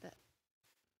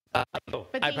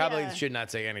 But I the, probably should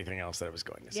not say anything else that I was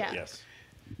going to say Yeah. Yes.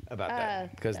 about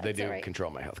that because they that's do all right.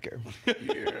 control my healthcare.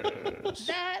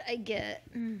 That I get.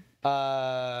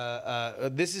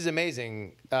 This is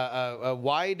amazing.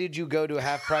 Why did you go to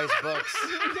Half Price Books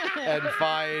and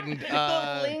find?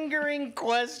 The lingering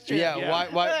question. Yeah.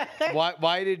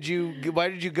 Why did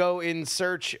you go in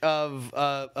search of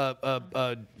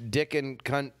dick and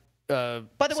cunt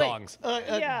By the songs? way,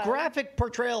 a Yeah. graphic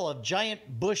portrayal of giant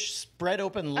bush spread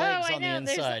open legs I on the know,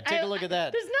 there's- inside. Take a look at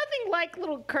that. There's nothing like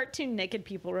little cartoon naked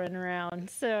people running around.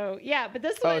 So yeah, but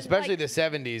this Oh, one, especially like, the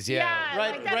 70s. Yeah.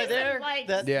 Right, like, that right isn't there. like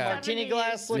That Yeah. martini 70s.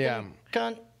 glass looking Yeah.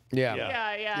 cunt. Yeah.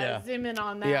 Yeah. Yeah. Zoom in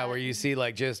on that. Yeah, where you see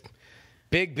like just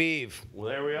big beef. Well,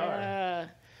 there we are.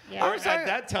 Yeah. At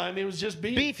that time, it was just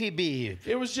beef. Beefy beef.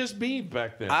 It was just beef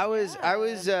back then. I was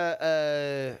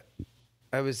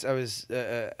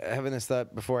having this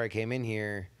thought before I came in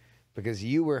here because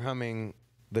you were humming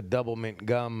the Double Mint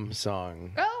Gum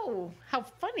song, Oh, how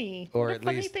funny! or What a at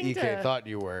funny least thing you to... thought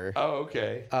you were. Oh,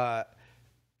 okay.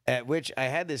 At which I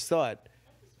had this thought: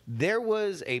 there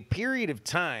was a period of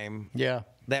time Yeah.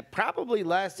 that probably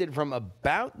lasted from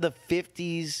about the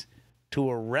 50s to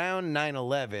around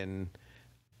 9/11,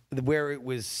 where it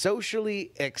was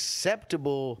socially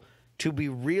acceptable to be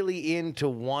really into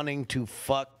wanting to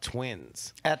fuck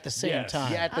twins. At the same Yes.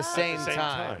 time. Yeah, at the same Same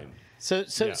time. time. So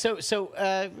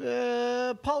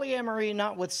Yeah. polyamory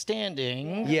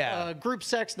notwithstanding, Yeah. group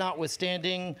sex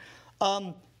notwithstanding,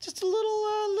 just a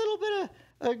little bit of,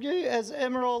 as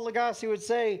Emerald Lagasse would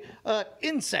say,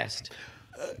 incest.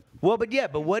 Well, but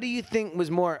what do you think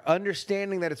was more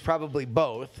understanding that it's probably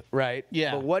both, right?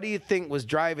 Yeah. But what do you think was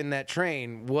driving that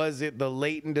train? Was it the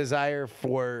latent desire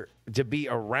to be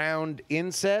around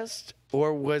incest,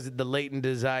 or was it the latent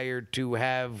desire to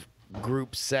have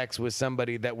group sex with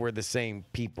somebody that were the same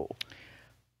people?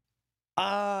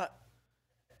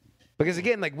 Because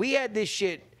again, like we had this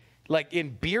shit like in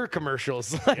beer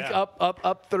commercials, like Yeah.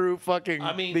 up through fucking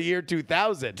I mean, the year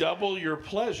 2000. Double your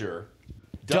pleasure.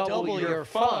 Double your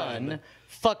fun.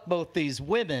 Fuck both these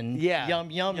women. Yeah.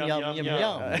 Yum, yum, yum, yum, yum.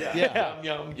 Yeah. Yeah.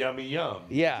 Yum, yummy, yum.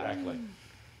 Yeah. Exactly.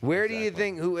 Where do you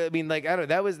think? I mean, like I don't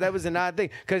know. That was an odd thing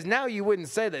because now you wouldn't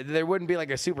say that. There wouldn't be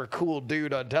like a super cool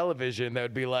dude on television that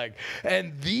would be like,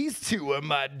 and these two are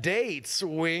my dates,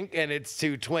 wink, and it's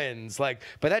two twins. Like,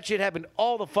 but that shit happened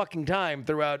all the fucking time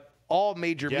throughout all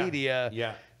major Yeah. media.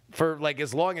 Yeah. For like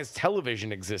as long as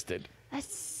television existed.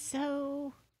 That's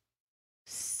so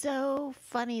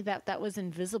funny that was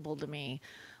invisible to me.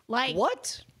 Like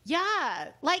What? Yeah.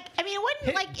 Like, I mean, it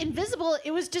wasn't like invisible.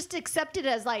 It was just accepted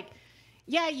as like,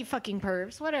 yeah, you fucking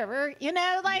pervs, whatever. You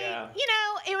know, like, Yeah. you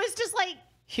know, it was just like,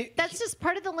 that's just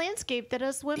part of the landscape that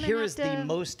us women Here have is to, the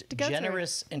most to go through.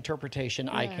 generous interpretation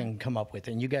I can come up with,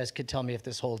 and you guys could tell me if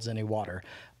this holds any water.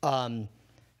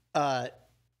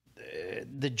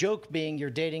 The joke being you're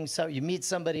dating you meet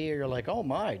somebody, or you're like, oh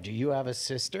my, do you have a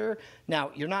sister?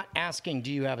 Now, you're not asking,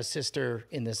 do you have a sister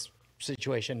in this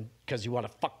situation because you want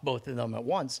to fuck both of them at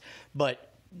once,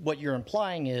 but what you're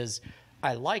implying is,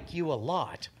 I like you a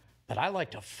lot, but I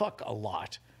like to fuck a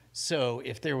lot. So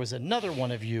if there was another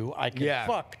one of you, I could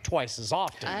fuck twice as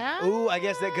often. Ooh, I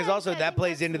guess that because also that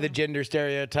plays into the gender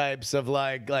stereotypes of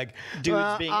like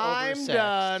Dudes being I'm oversexed.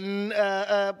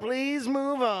 done. Please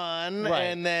move on. Right.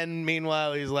 And then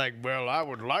meanwhile he's like, well, I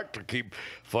would like to keep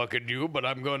fucking you, but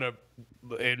I'm gonna.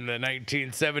 In the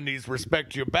 1970s,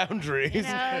 respect your boundaries. You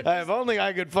know, If only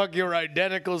I could fuck your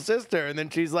identical sister. And then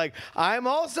she's like, I'm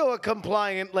also a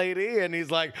compliant lady. And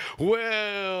he's like,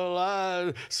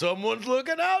 well, someone's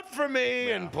looking out for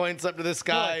me. And points up to the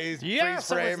sky. Yeah, freeze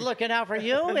someone's frame. looking out for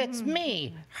you. It's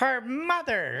me, her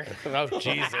mother. Oh,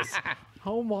 Jesus.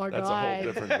 Oh my That's a whole God.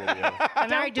 different video.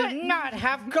 And I do not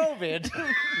have COVID.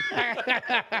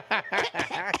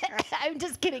 I'm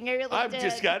just kidding. I really I've did.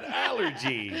 just got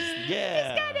allergies.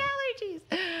 Yeah. Got allergies.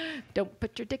 Don't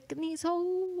put your dick in these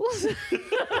holes.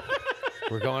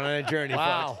 We're going on a journey,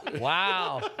 Wow. folks.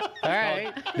 Wow. All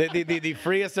right. The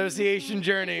free association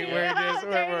journey. there it is.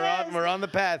 We're on the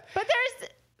path. But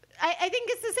I think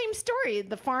it's the same story.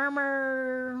 The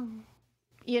farmer,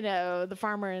 you know, the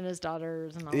farmer and his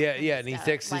daughters and all Yeah, that yeah, kind and of he stuff.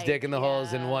 sticks his dick in the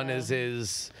holes, and one yeah. is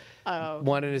his Oh.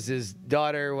 one is his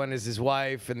daughter, one is his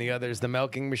wife, and the other is the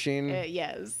milking machine.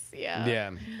 Yes, yeah.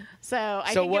 Yeah. So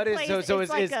I So think what it is plays, so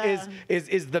it's is, like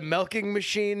is the milking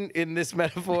machine in this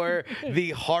metaphor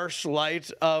the harsh light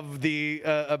of the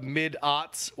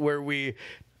mid-aughts where we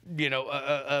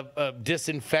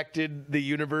disinfected the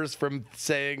universe from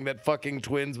saying that fucking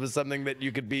twins was something that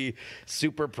you could be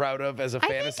super proud of as a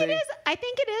fantasy? I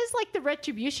think it is like the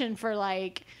retribution for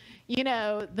like, you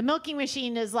know, the milking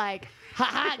machine is like,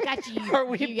 haha, got you. Are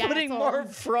we you putting asshole. more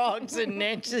frogs in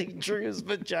Nancy Drew's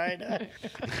vagina?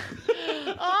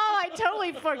 Oh, I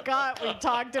totally forgot we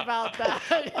talked about that.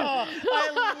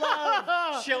 I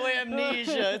love show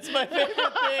amnesia. It's my favorite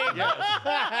thing.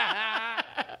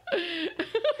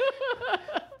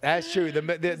 That's true.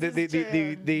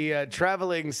 The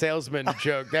traveling salesman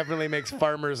joke definitely makes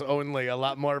Farmers Only a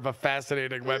lot more of a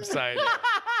fascinating website.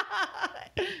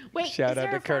 Wait, Shout is out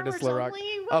there to a Curtis Farmers LaRock.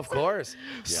 Only Of website? course.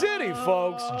 City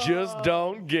folks just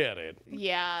don't get it.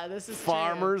 Yeah, this is true.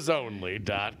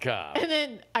 FarmersOnly.com. And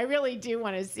then I really do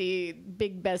want to see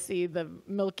Big Bessie, the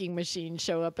milking machine,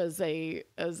 show up as a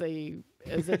date.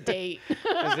 As a date.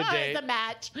 As a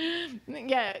match.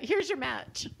 Yeah, here's your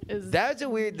match. That's a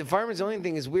weird. The Farmers Only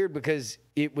thing is weird because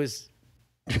it was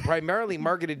primarily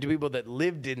marketed to people that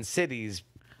lived in cities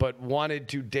but wanted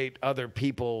to date other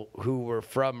people who were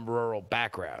from rural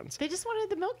backgrounds. They just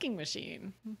wanted the milking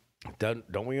machine.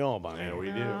 Don't we all, man? Yeah, we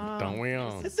do. Don't we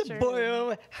all? It's The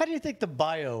bio. How do you think the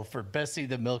bio for Bessie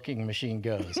the milking machine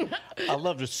goes? I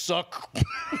love to suck.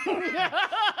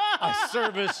 I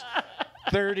service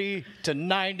 30 to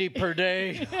 90 per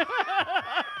day.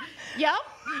 Yep,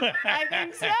 I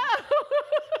think so.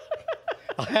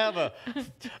 I have a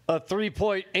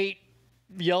 3.8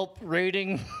 Yelp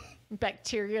rating.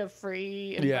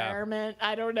 Bacteria-free Yeah. environment.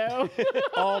 I don't know.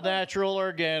 All natural,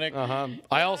 organic.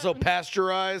 I also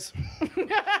pasteurize.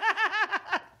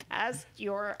 Past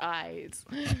your eyes.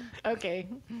 Okay.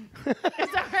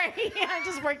 Sorry, I'm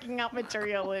just working out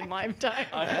material in lifetime.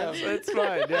 It's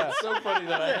fine. Yeah. It's so funny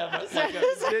that I have It's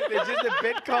just a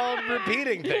bit called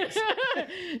repeating things.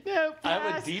 No, I have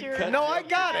a past deep your cut. No, I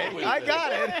got it. With I it.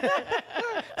 got it.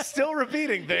 Still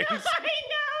repeating things. I know.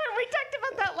 We talked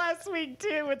about that last week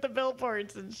too with the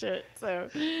billboards and shit. So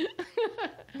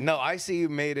No, I see you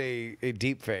made a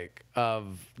deep fake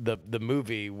of the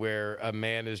movie where a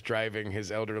man is driving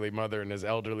his elderly mother and his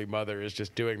elderly mother is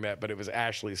just doing that, but it was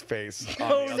Ashley's face. On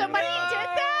the other somebody side. did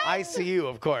that. I see you,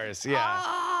 of course. Yeah.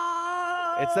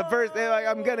 Oh. It's the first. Like,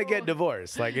 I'm gonna get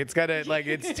divorced. Like it's gonna. Like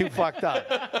it's too fucked up.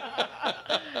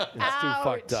 It's too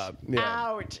fucked up. Yeah.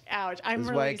 Ouch! Ouch! I'm That's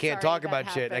really why I can't sorry talk that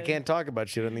about shit. I happened. can't talk about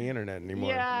shit on the internet anymore.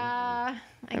 Yeah.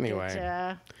 I Anyway.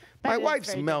 getcha. My That is wife's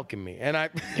very milking me, and I.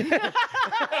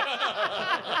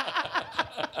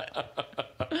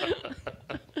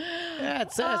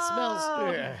 That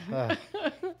smells.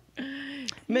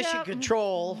 Mission Yep.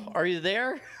 Control, are you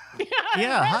there?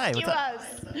 Yeah, hi. Rescue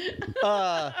What's up?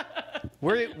 us.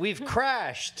 We've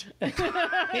crashed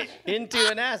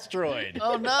into an asteroid.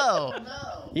 Oh no!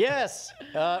 Yes.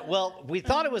 Well, we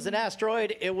thought it was an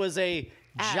asteroid. It was a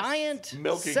giant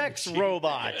Milking sex machine.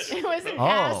 robot. It was an Oh.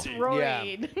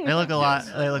 asteroid. They look a lot.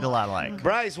 They look a lot like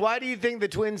Bryce, why do you think the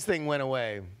twins thing went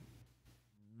away?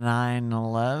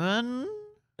 9/11.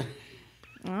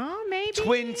 Oh, maybe.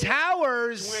 Twin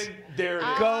Towers There it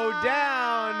is. go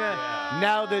down.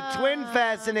 Now the twin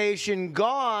fascination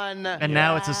gone. And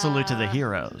now it's a salute to the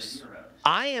heroes.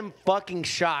 I am fucking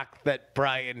shocked that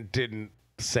Brian didn't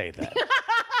say that.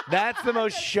 That's the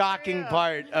most shocking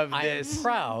part of I am this.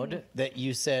 proud that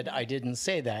you said I didn't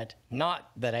say that,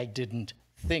 not that I didn't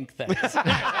think that.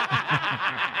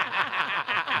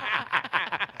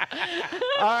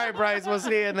 All right, Bryce, we'll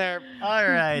see you in there. All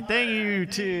right. Thank you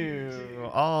to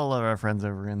all of our friends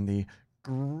over in the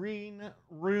green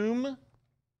room. The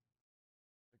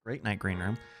Great Night Green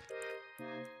Room.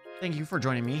 Thank you for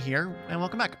joining me here, and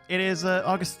welcome back. It is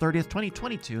August 30th,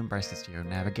 2022, and Bryce Castillo,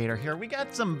 Navigator here. We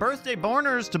got some birthday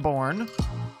borners to born. I'm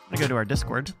gonna go to our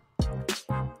Discord.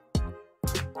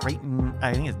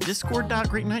 I think it's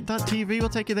discord.greatnight.tv will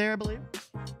take you there, I believe.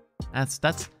 That's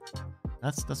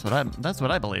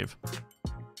what I believe.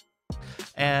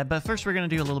 But first, we're gonna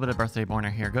do a little bit of birthday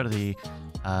borner here. Go to the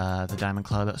Diamond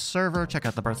Club server. Check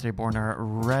out the birthday borner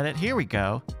Reddit. Here we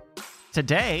go.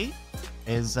 Today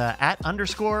is at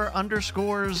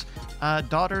 __'s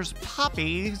daughter's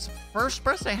Poppy's first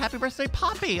birthday. Happy birthday,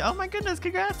 Poppy! Oh my goodness,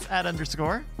 congrats at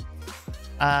 _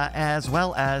 as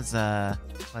well as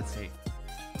let's see.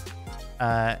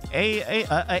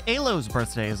 Alo's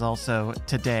birthday is also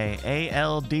today.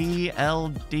 ALDLDL.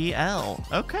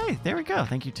 Okay, there we go.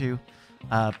 Thank you to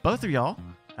both of y'all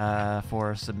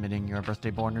for submitting your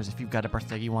birthday borners. If you've got a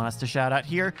birthday you want us to shout out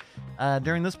here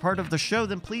during this part of the show,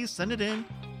 then please send it in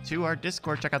to our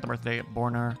Discord. Check out the birthday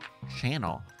borner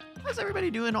channel. How's everybody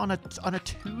doing on a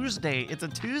Tuesday? It's a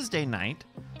Tuesday night.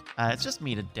 It's just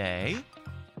me today.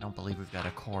 I don't believe we've got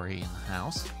a Corey in the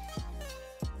house.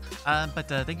 But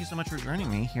thank you so much for joining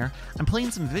me here. I'm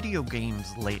playing some video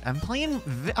games late. I'm playing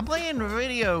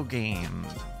video games.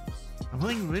 I'm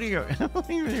playing video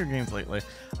games lately.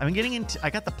 I've been getting into. I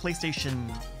got the PlayStation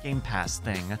Game Pass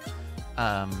thing,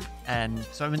 and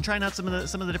so I've been trying out some of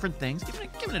the different things,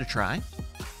 giving it a try.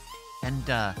 And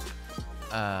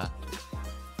I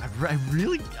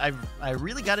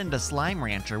really got into Slime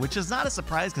Rancher, which is not a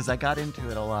surprise because I got into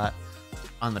it a lot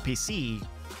on the PC.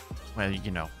 Well,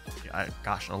 you know,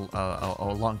 gosh, a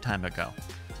long time ago,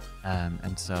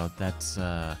 and so that's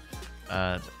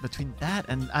between that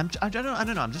and I don't know.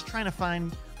 I'm just trying to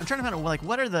find. I'm trying to find like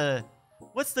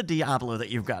what's the Diablo that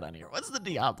you've got on here? What's the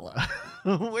Diablo?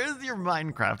 Where's your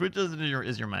Minecraft? Which is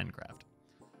your Minecraft?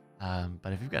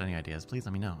 But if you've got any ideas, please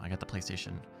let me know. I got the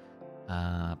PlayStation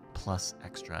Plus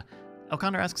Extra.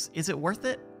 O'Connor asks, is it worth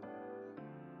it?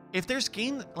 If there's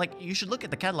game, like, you should look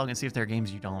at the catalog and see if there are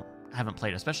games you haven't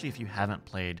played, especially if you haven't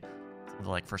played some of the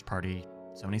like first party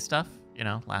Sony stuff, you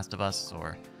know, Last of Us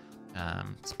or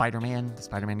Spider-Man. The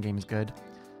Spider-Man game is good.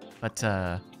 But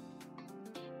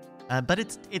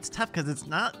it's tough because it's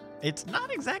not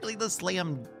exactly the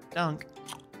slam dunk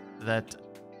that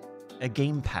a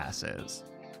Game Pass is.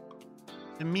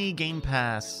 To me, Game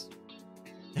Pass,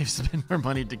 they've spent more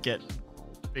money to get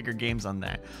bigger games on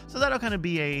there. So that'll kind of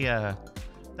be a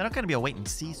wait and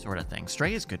see sort of thing.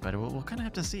 Stray is good, but we'll kind of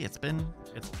have to see. It's going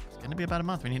to be about a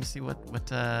month. We need to see what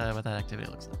that activity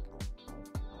looks like.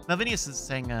 Malvinius is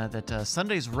saying that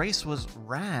Sunday's race was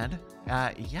rad.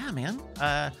 Yeah, man.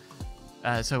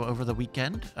 So over the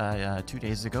weekend, 2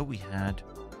 days ago, we had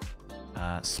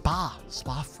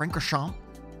Spa-Francorchamps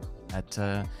at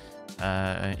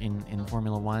in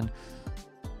Formula One.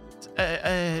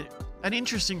 An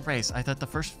interesting race. I thought the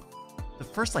first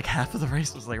like half of the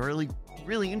race was like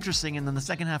really interesting, and then the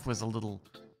second half was a little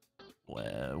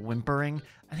whimpering.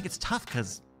 I think it's tough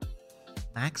because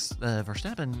Max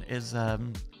Verstappen is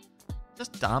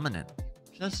just dominant.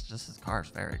 Just his car is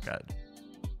very good.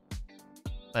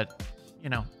 But you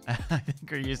know, I think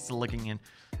we're used to looking in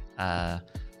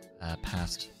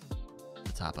past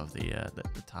the top of the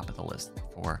top of the list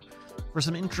for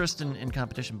some interest in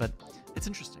competition. But it's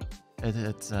interesting.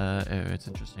 It's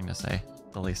interesting to say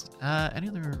the least. Any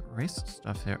other race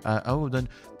stuff here? Then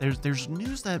there's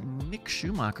news that Mick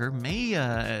Schumacher may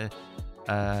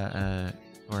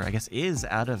or I guess is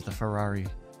out of the Ferrari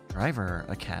driver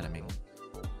academy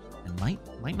and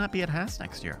might not be at Haas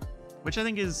next year, which I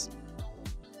think is,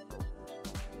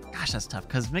 gosh, that's tough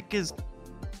because Mick is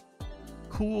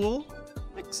cool.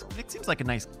 Mick seems like a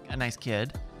nice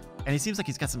kid, and he seems like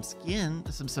he's got some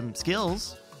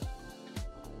skills.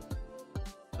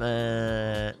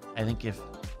 But I think if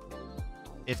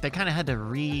if they kind of had to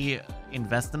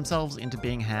reinvest themselves into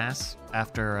being Haas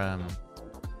after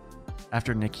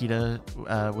Nikita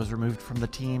was removed from the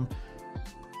team,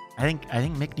 I think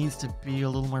Mick needs to be a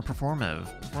little more performative,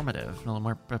 a little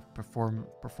more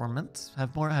performance,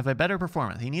 have a better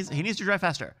performance. He needs to drive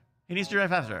faster.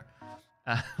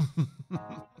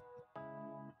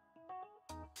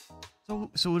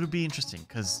 So it would be interesting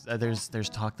because there's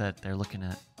talk that they're looking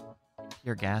at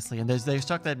Pierre Gasly, and there's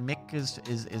talk that Mick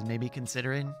is maybe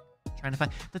considering trying to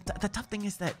find. The tough thing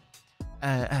is that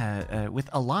with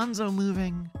Alonso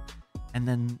moving, and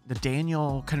then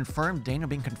Daniel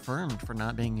being confirmed for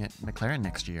not being at McLaren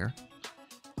next year,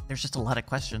 there's just a lot of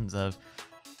questions of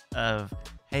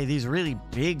hey, these really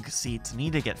big seats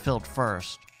need to get filled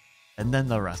first. And then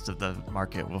the rest of the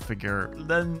market will figure.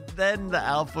 Then the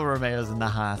Alfa Romeos and the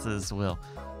Haas's will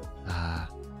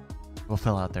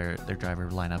fill out their driver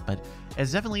lineup. But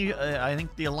it's definitely, I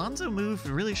think the Alonso move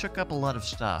really shook up a lot of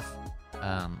stuff.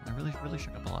 It really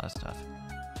shook up a lot of stuff.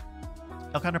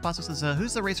 Alcantara Paso says,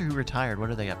 "Who's the racer who retired? What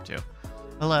are they up to?"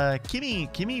 Well,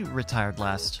 Kimi retired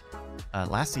last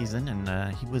season,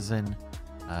 and he was in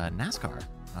NASCAR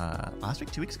last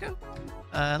week, 2 weeks ago.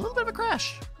 A little bit of a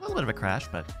crash,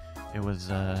 but. It was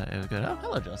good. Oh,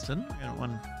 hello, Justin. We got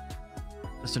one.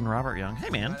 Justin Robert Young. Hey,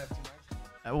 man.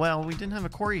 Well, we didn't have a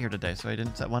Corey here today, so I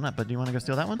didn't set one up. But do you want to go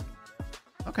steal that one?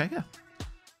 Okay, yeah.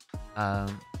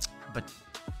 But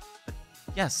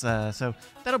yes. So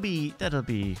that'll be it'll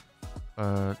be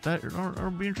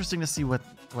interesting to see what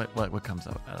comes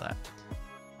out of that.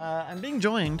 I'm being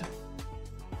joined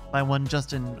by one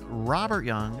Justin Robert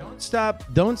Young.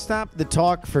 Don't stop the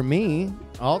talk for me.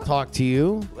 I'll talk to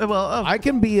you. Well, I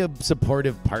can be a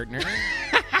supportive partner.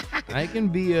 I can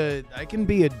be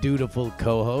a dutiful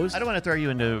co-host. I don't want to throw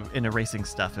you into racing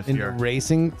stuff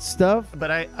racing stuff.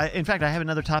 But in fact, I have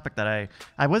another topic that I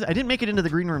didn't make it into the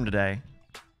green room today.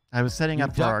 I was setting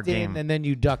up for our game, and then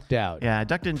you ducked out. Yeah, I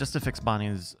ducked in just to fix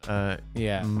Bonnie's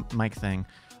mic thing.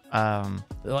 It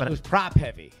was prop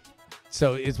heavy.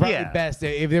 So it's probably best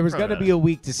if there was going to be a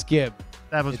week to skip.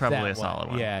 That was probably a solid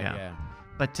one. Yeah.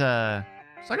 But so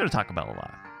I go to Taco Bell a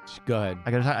lot. Go ahead.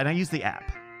 And I use the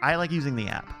app. I like using the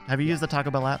app. Have you used the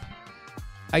Taco Bell app?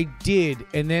 I did,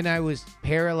 and then I was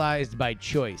paralyzed by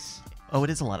choice. Oh, it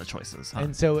is a lot of choices, huh?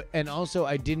 And also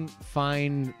I didn't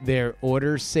find their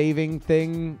order saving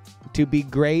thing to be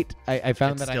great. I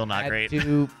found it's that still I not had great.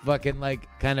 to fucking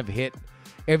kind of hit.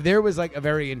 If there was a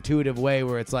very intuitive way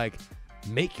where it's like,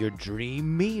 make your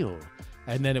dream meal,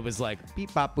 and then it was like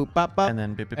beep bop boop bop bop, and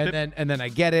then beep, beep, and beep. then I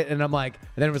get it, and I'm like,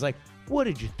 and then it was like, what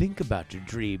did you think about your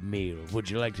dream meal? Would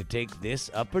you like to take this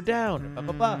up or down? Blah,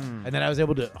 blah, blah. And then I was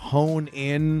able to hone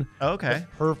in the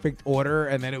perfect order,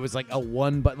 and then it was like a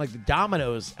one button. Like the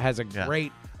Domino's has a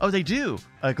great. Oh, they do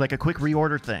like a quick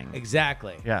reorder thing.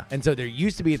 Exactly. Yeah. And so there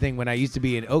used to be a thing when I used to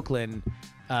be in Oakland.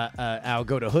 I'll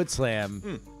go to Hood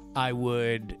Slam. I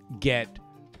would get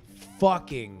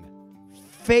fucking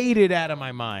faded out of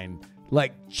my mind,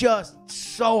 like just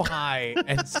so high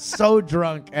and so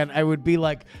drunk, and I would be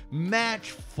like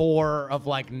match 4 of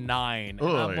 9, and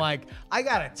I'm like, I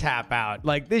gotta tap out.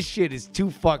 Like this shit is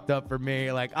too fucked up for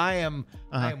me. Like I am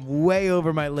way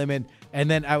over my limit. And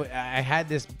then I had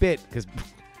this bit because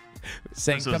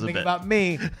saying something about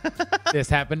me, this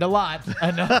happened a lot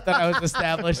enough that I was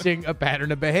establishing a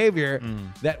pattern of behavior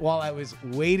that while I was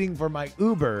waiting for my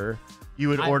Uber, you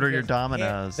would order your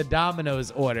Domino's. The Domino's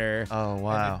order. Oh,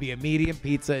 wow. And it'd be a medium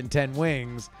pizza and 10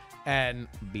 wings. And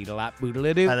beat-a-lop,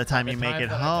 boodle-a-doo. By the time you make it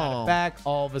home. Back,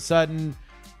 all of a sudden,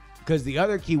 because the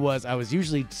other key was I was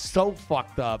usually so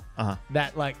fucked up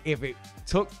that if it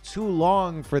took too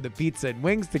long for the pizza and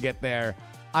wings to get there,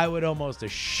 I would almost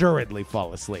assuredly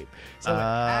fall asleep. So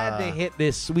I had to hit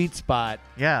this sweet spot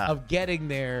of getting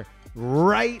there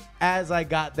right as I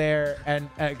got there, and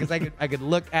because I could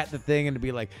look at the thing and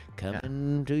be like,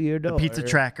 coming to your door. The pizza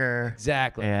tracker.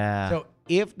 Exactly. Yeah. So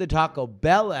if the Taco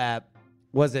Bell app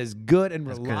was as good and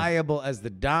reliable as the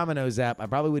Domino's app, I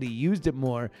probably would have used it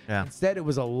more. Yeah. Instead, it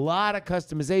was a lot of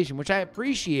customization, which I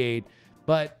appreciate,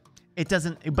 but it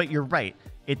doesn't. But you're right.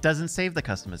 It doesn't save the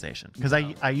customization because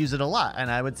I use it a lot, and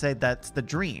I would say that's the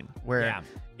dream where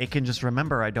it can just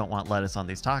remember I don't want lettuce on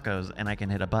these tacos, and I can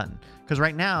hit a button. Because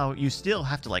right now you still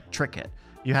have to trick it.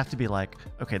 You have to be like,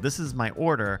 okay, this is my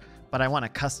order, but I want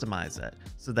to customize it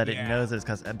so that it knows it's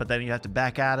custom. But then you have to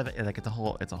back out of it. It's a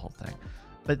whole thing.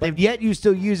 But yet you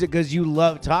still use it because you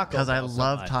love Taco Bell. Because I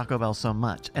love Taco Bell so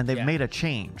much, and they've made a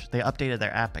change. They updated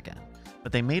their app again,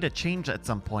 but they made a change at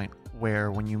some point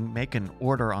where when you make an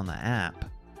order on the app,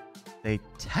 they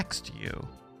text you.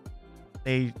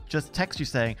 They just text you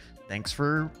saying, thanks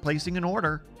for placing an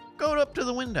order. go up to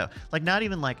the window. Like not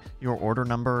even like your order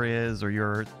number is or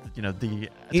your, the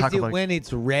Is Taco it Bell. when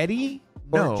it's ready?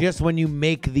 No. Or just when you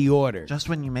make the order? Just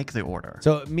when you make the order.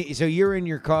 So you're in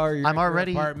your car, you're I'm in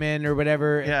already- your apartment or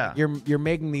whatever. Yeah. And you're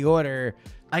making the order.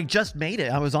 I just made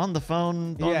it. I was on the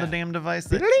phone on Yeah. the damn device.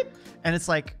 And it's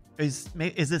like, is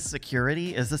this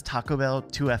security? Is this Taco Bell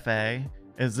 2FA?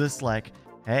 Is this like,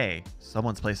 hey,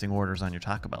 someone's placing orders on your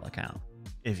Taco Bell account?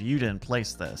 If you didn't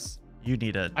place this, you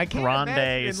need a I can't grande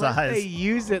imagine unless they size.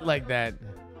 use it like that.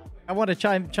 I want to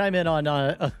chime in on.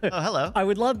 Oh, hello. I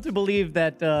would love to believe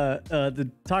that the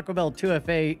Taco Bell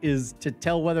 2FA is to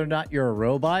tell whether or not you're a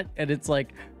robot, and it's like,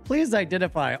 please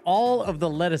identify all of the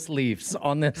lettuce leaves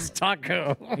on this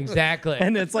taco. Exactly.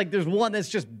 And it's like there's one that's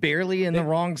just barely in the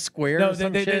wrong square. No, or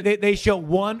some they, shit. they show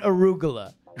one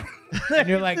arugula. And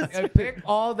you're like, pick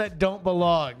all that don't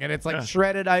belong. And it's like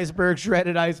shredded iceberg,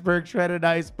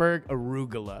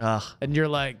 arugula. Ugh. And you're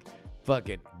like, fuck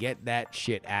it, get that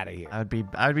shit out of here. I would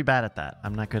be bad at that.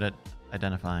 I'm not good at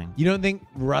identifying. You don't think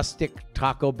rustic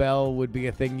Taco Bell would be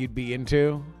a thing you'd be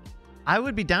into? I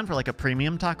would be down for like a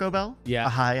premium Taco Bell. Yeah. A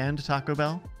high-end Taco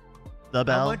Bell. The How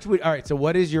Bell. much would? All right, so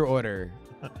what is your order?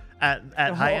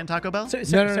 At high-end Taco Bell? So,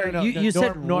 No, you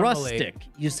said normally. rustic.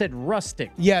 You said rustic.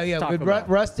 Yeah. Taco But Bell.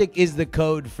 rustic is the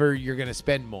code for you're gonna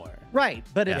spend more. Right,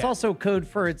 but it's Yeah. also code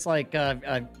for it's like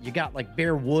you got like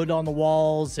bare wood on the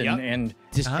walls and Yep. and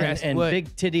Distressed and wood.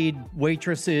 big tittied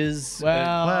waitresses.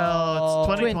 Well, it's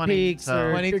Twin 2020. Peaks so, or-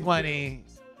 2020.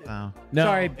 so. No,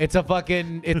 Sorry. it's a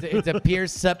fucking it's a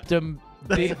pierced septum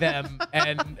them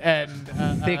and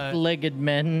thick-legged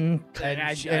men.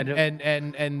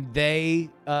 and they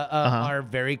are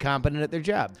very competent at their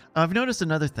job. I've noticed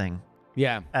another thing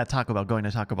Yeah. at Taco Bell, going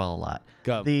to Taco Bell a lot.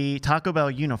 Go. The Taco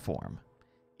Bell uniform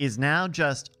is now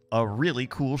just a really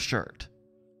cool shirt.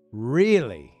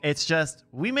 Really? It's just,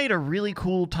 we made a really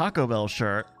cool Taco Bell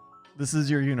shirt. This is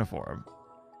your uniform.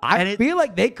 I feel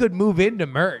like they could move into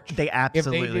merch. They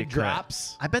absolutely if they did could.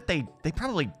 drops. I bet they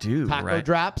probably do, Taco right?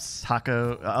 drops.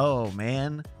 Taco. Oh,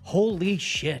 man. Holy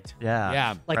shit! Yeah.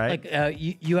 Yeah. Like right?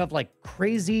 you have like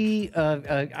crazy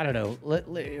I don't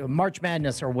know March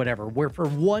Madness or whatever, where for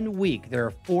 1 week there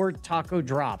are 4 taco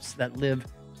drops that live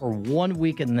for 1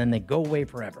 week and then they go away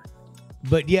forever.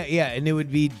 But yeah, and it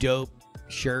would be dope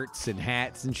shirts and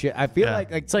hats and shit. I feel Yeah.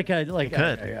 like It's like a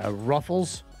could.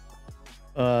 Ruffles.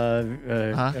 they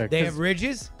 'Cause- have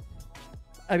ridges.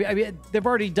 I mean, they've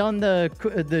already done the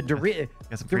Doritos.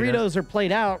 Got some Fritos. Doritos are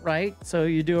played out, right? So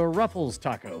you do a Ruffles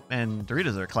taco. And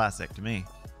Doritos are classic to me.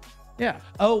 Yeah,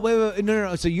 Oh wait,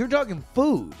 no. So you're talking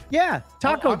food? yeah,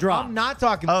 taco I'm, drop. I'm not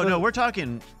talking. Oh, food. no, we're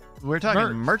talking Merch.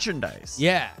 merchandise.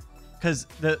 Yeah. Because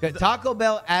The Taco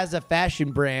Bell as a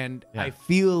fashion brand, Yeah. I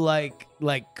feel like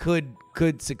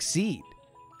could succeed.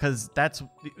 because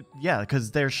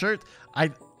their shirts,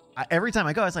 I every time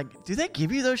I go, it's like, do they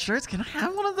give you those shirts? Can I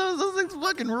have one of those? Those things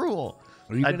fucking rule.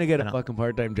 Are you gonna get a I don't- fucking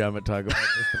part-time job at Taco Bell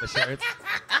just for the shirts?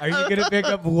 Are you gonna pick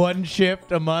up one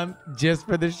shift a month just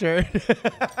for the shirt?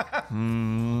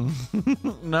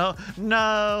 No.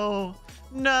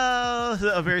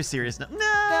 A very serious no.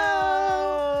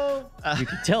 No. You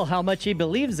can tell how much he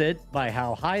believes it by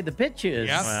how high the pitch is.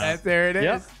 There it is.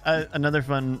 Yep. Another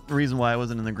fun reason why I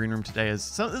wasn't in the green room today is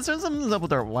something's up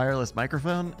with our wireless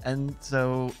microphone, and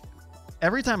so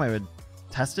every time I would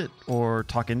test it or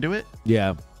talk into it,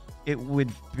 Yeah. it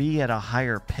would be at a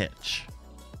higher pitch.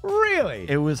 Really?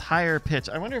 It was higher pitch.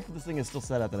 I wonder if this thing is still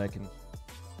set up that I can.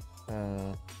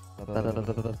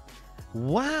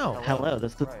 Wow. Hello,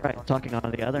 this is Bryce talking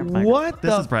on the other microphone. What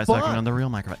This the is Bryce fuck? talking on the real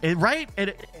microphone. Right?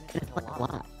 It's like a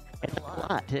lot. It's a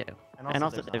lot, too. And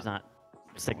also there's not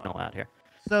signal out here.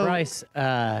 So, Bryce,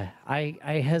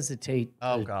 I hesitate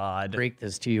oh to God. break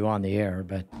this to you on the air,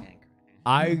 but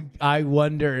I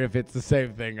wonder if it's the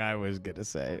same thing I was gonna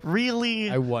say. Really?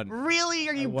 I wonder. Really?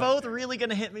 Are you I both wonder. really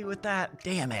gonna hit me with that?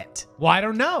 Damn it. Well, I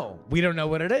don't know. We don't know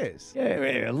what it is.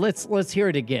 yeah, let's hear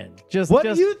it again. What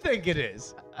do you think it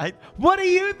is? What do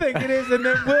you think it is? And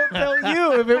then we'll tell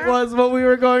you if it was what we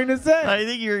were going to say. I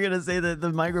think you were gonna say that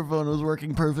the microphone was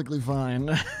working perfectly fine.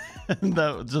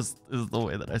 That just is the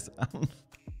way that I sound.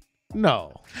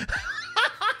 No.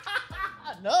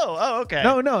 No. Oh, okay.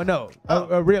 No.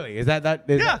 Oh, really? Is that?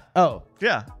 Is Yeah. that- oh,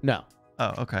 Yeah. no.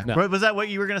 Oh, okay. No. Was that what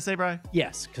you were gonna say, Brian?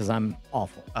 Yes, because I'm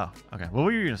awful. Oh, okay. What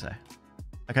were you gonna say?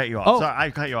 I cut you off. Oh. Sorry, I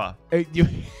cut you off. You-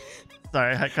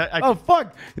 Sorry. oh,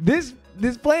 fuck. This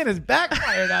plan is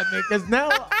backfired on me because now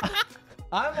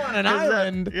I'm on an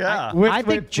island. yeah. I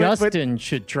think Justin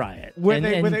should try it, with and,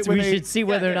 a- and with a- we with a- should see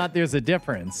whether yeah, or not there's a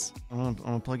difference. I'm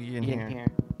gonna plug you in here.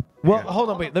 Well, hold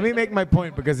on, wait. Let me make my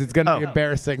point because it's going to be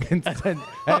embarrassing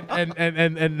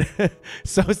and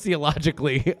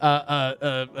sociologically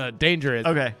dangerous.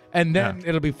 Okay. And then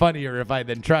it'll be funnier if I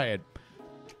then try it.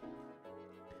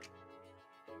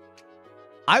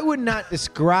 I would not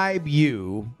describe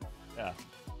you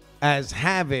as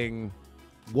having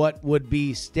what would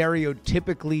be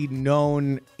stereotypically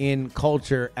known in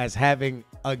culture as having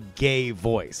a gay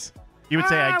voice. You would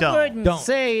say I don't. wouldn't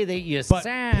say that you But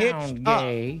sound pitched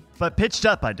gay. But pitched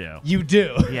up, I do. You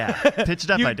do. Yeah, pitched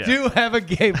up, You I do. do have a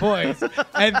gay voice.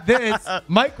 And this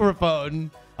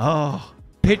microphone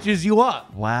pitches you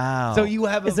up. Wow. So you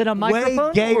have Is it a microphone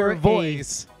way gayer or a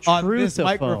voice on this truthophone?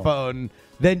 microphone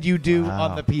than you do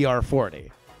on the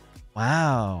PR40.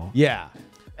 Wow. Yeah.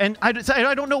 And I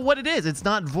don't know what it is. It's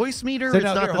not voice meter. So it's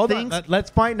now, not here, the hold things. on. Let's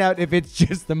find out if it's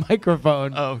just the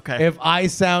microphone. Oh, okay. If I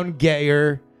sound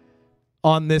gayer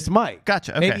on this mic.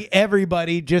 Gotcha, okay. Maybe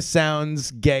everybody just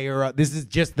sounds gayer. This is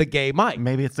just the gay mic.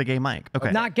 Maybe it's the gay mic.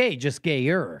 Okay. Not gay, just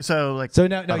gayer. So like. So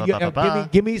now,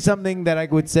 give me something that I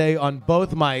would say on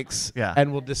both mics,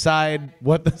 and we'll decide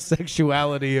what the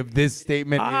sexuality of this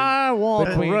statement is. I want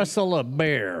to between- wrestle a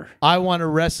bear. I want to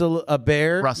wrestle a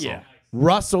bear. Russell. Yeah.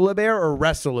 Rustle a bear or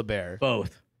wrestle a bear?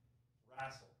 Both.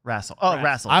 Wrestle. Oh,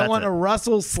 wrestle. I want to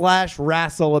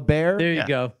rustle/wrestle a bear. There you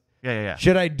go. Yeah.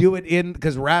 Should I do it in,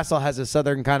 because wrestle has a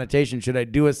southern connotation, should I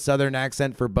do a southern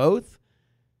accent for both?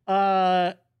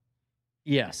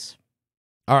 Yes.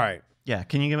 All right. Yeah.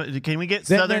 Can we get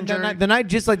Then, southern? then I'd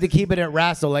just like to keep it at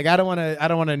wrestle. Like I don't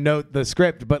want to note the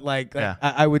script, but like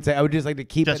I would say I would just like to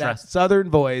keep Just it at wrestle. southern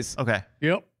voice. Okay.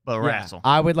 Yep. But Yeah. wrestle.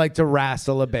 I would like to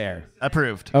wrestle a bear.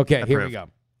 Approved. Okay, here we Approved. go.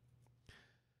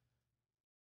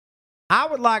 I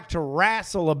would like to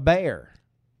wrestle a bear.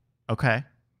 Okay.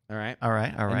 All right. All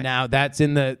right. And now that's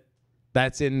in the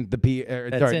P.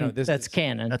 That's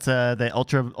canon. That's the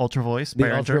ultra voice. The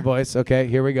Behringer. ultra voice. Okay,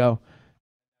 here we go.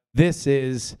 This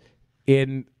is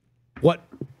in what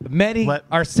many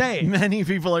are saying. Many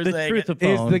people are The saying it.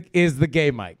 truthophone. Is the gay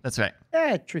mic. That's right.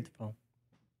 Yeah, truthophone.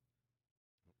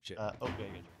 Okay.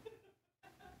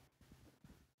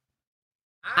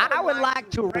 I would like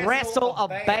to wrestle a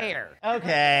bear.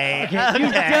 Okay. You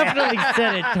definitely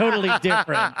said it totally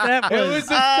different. That It was, was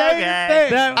the same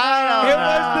thing. It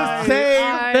was the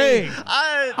same thing.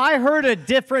 I heard a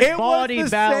different It was body the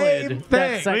ballad. same that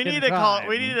thing. We second need to call. time.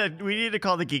 We need to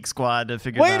call the Geek Squad to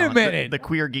figure. Wait a out minute. The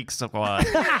queer Geek Squad.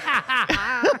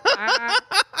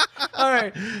 All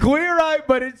right, queer eye,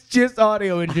 but it's just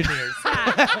audio engineers.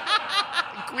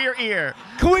 Queer ear.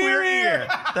 Queer ear.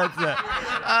 That's it.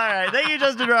 All right. Thank you,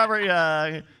 Justin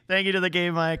Robert. Thank you to the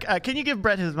game mic. Can you give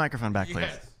Brett his microphone back, please?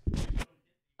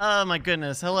 Oh, my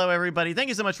goodness. Hello, everybody. Thank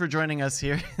you so much for joining us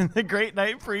here in the Great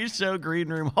Night Pre-Show Green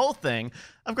Room whole thing.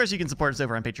 Of course, you can support us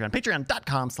over on Patreon.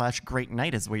 Patreon.com/Great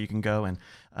Night is where you can go and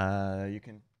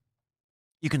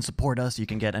you can support us. You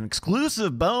can get an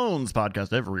exclusive Bones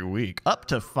podcast every week. Up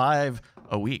to 5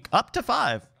 a week. Up to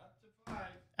 5.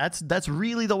 That's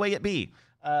really the way it be.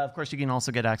 Of course, you can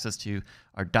also get access to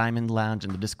our Diamond Lounge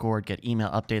in the Discord, get email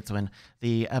updates when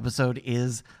the episode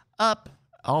is up,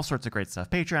 all sorts of great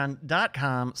stuff.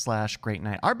 Patreon.com/Great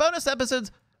Night. Our bonus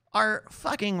episodes are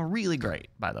fucking really great,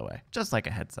 by the way. Just like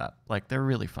a heads up. Like, they're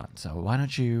really fun. So why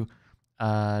don't you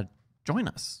join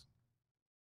us?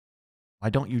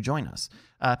 Why don't you join us?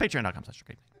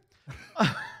 Patreon.com/Great Night.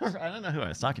 I don't know who I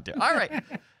was talking to. All right.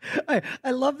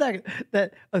 I love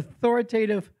that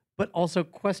authoritative but also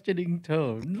questioning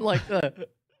tone. Like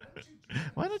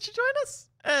why don't you join us?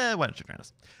 Why don't you join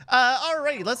us? All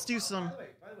right, let's do some.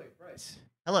 By the way, Bryce.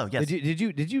 Hello. Yes.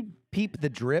 Did you peep the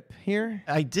drip here?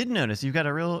 I did notice you got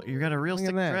a real Look at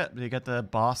sick that. drip. You got the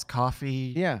Boss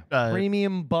Coffee. Yeah,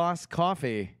 premium Boss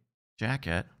coffee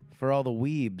jacket. for all the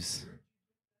weebs.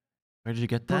 Where did you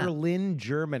get that? Berlin,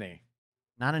 Germany.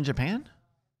 Not in Japan.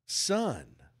 Son,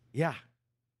 Yeah,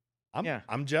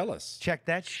 I'm jealous. check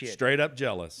that shit. Straight up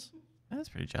jealous. That's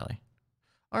pretty jelly.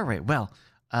 All right. Well,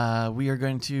 we are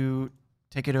going to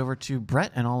take it over to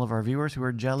Brett and all of our viewers who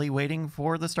are jelly waiting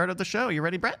for the start of the show. You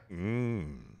ready, Brett?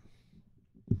 I'm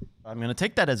going to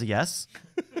take that as a yes.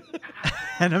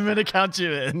 And I'm going to count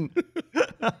you in.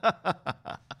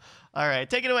 All right.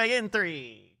 Take it away in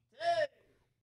 3,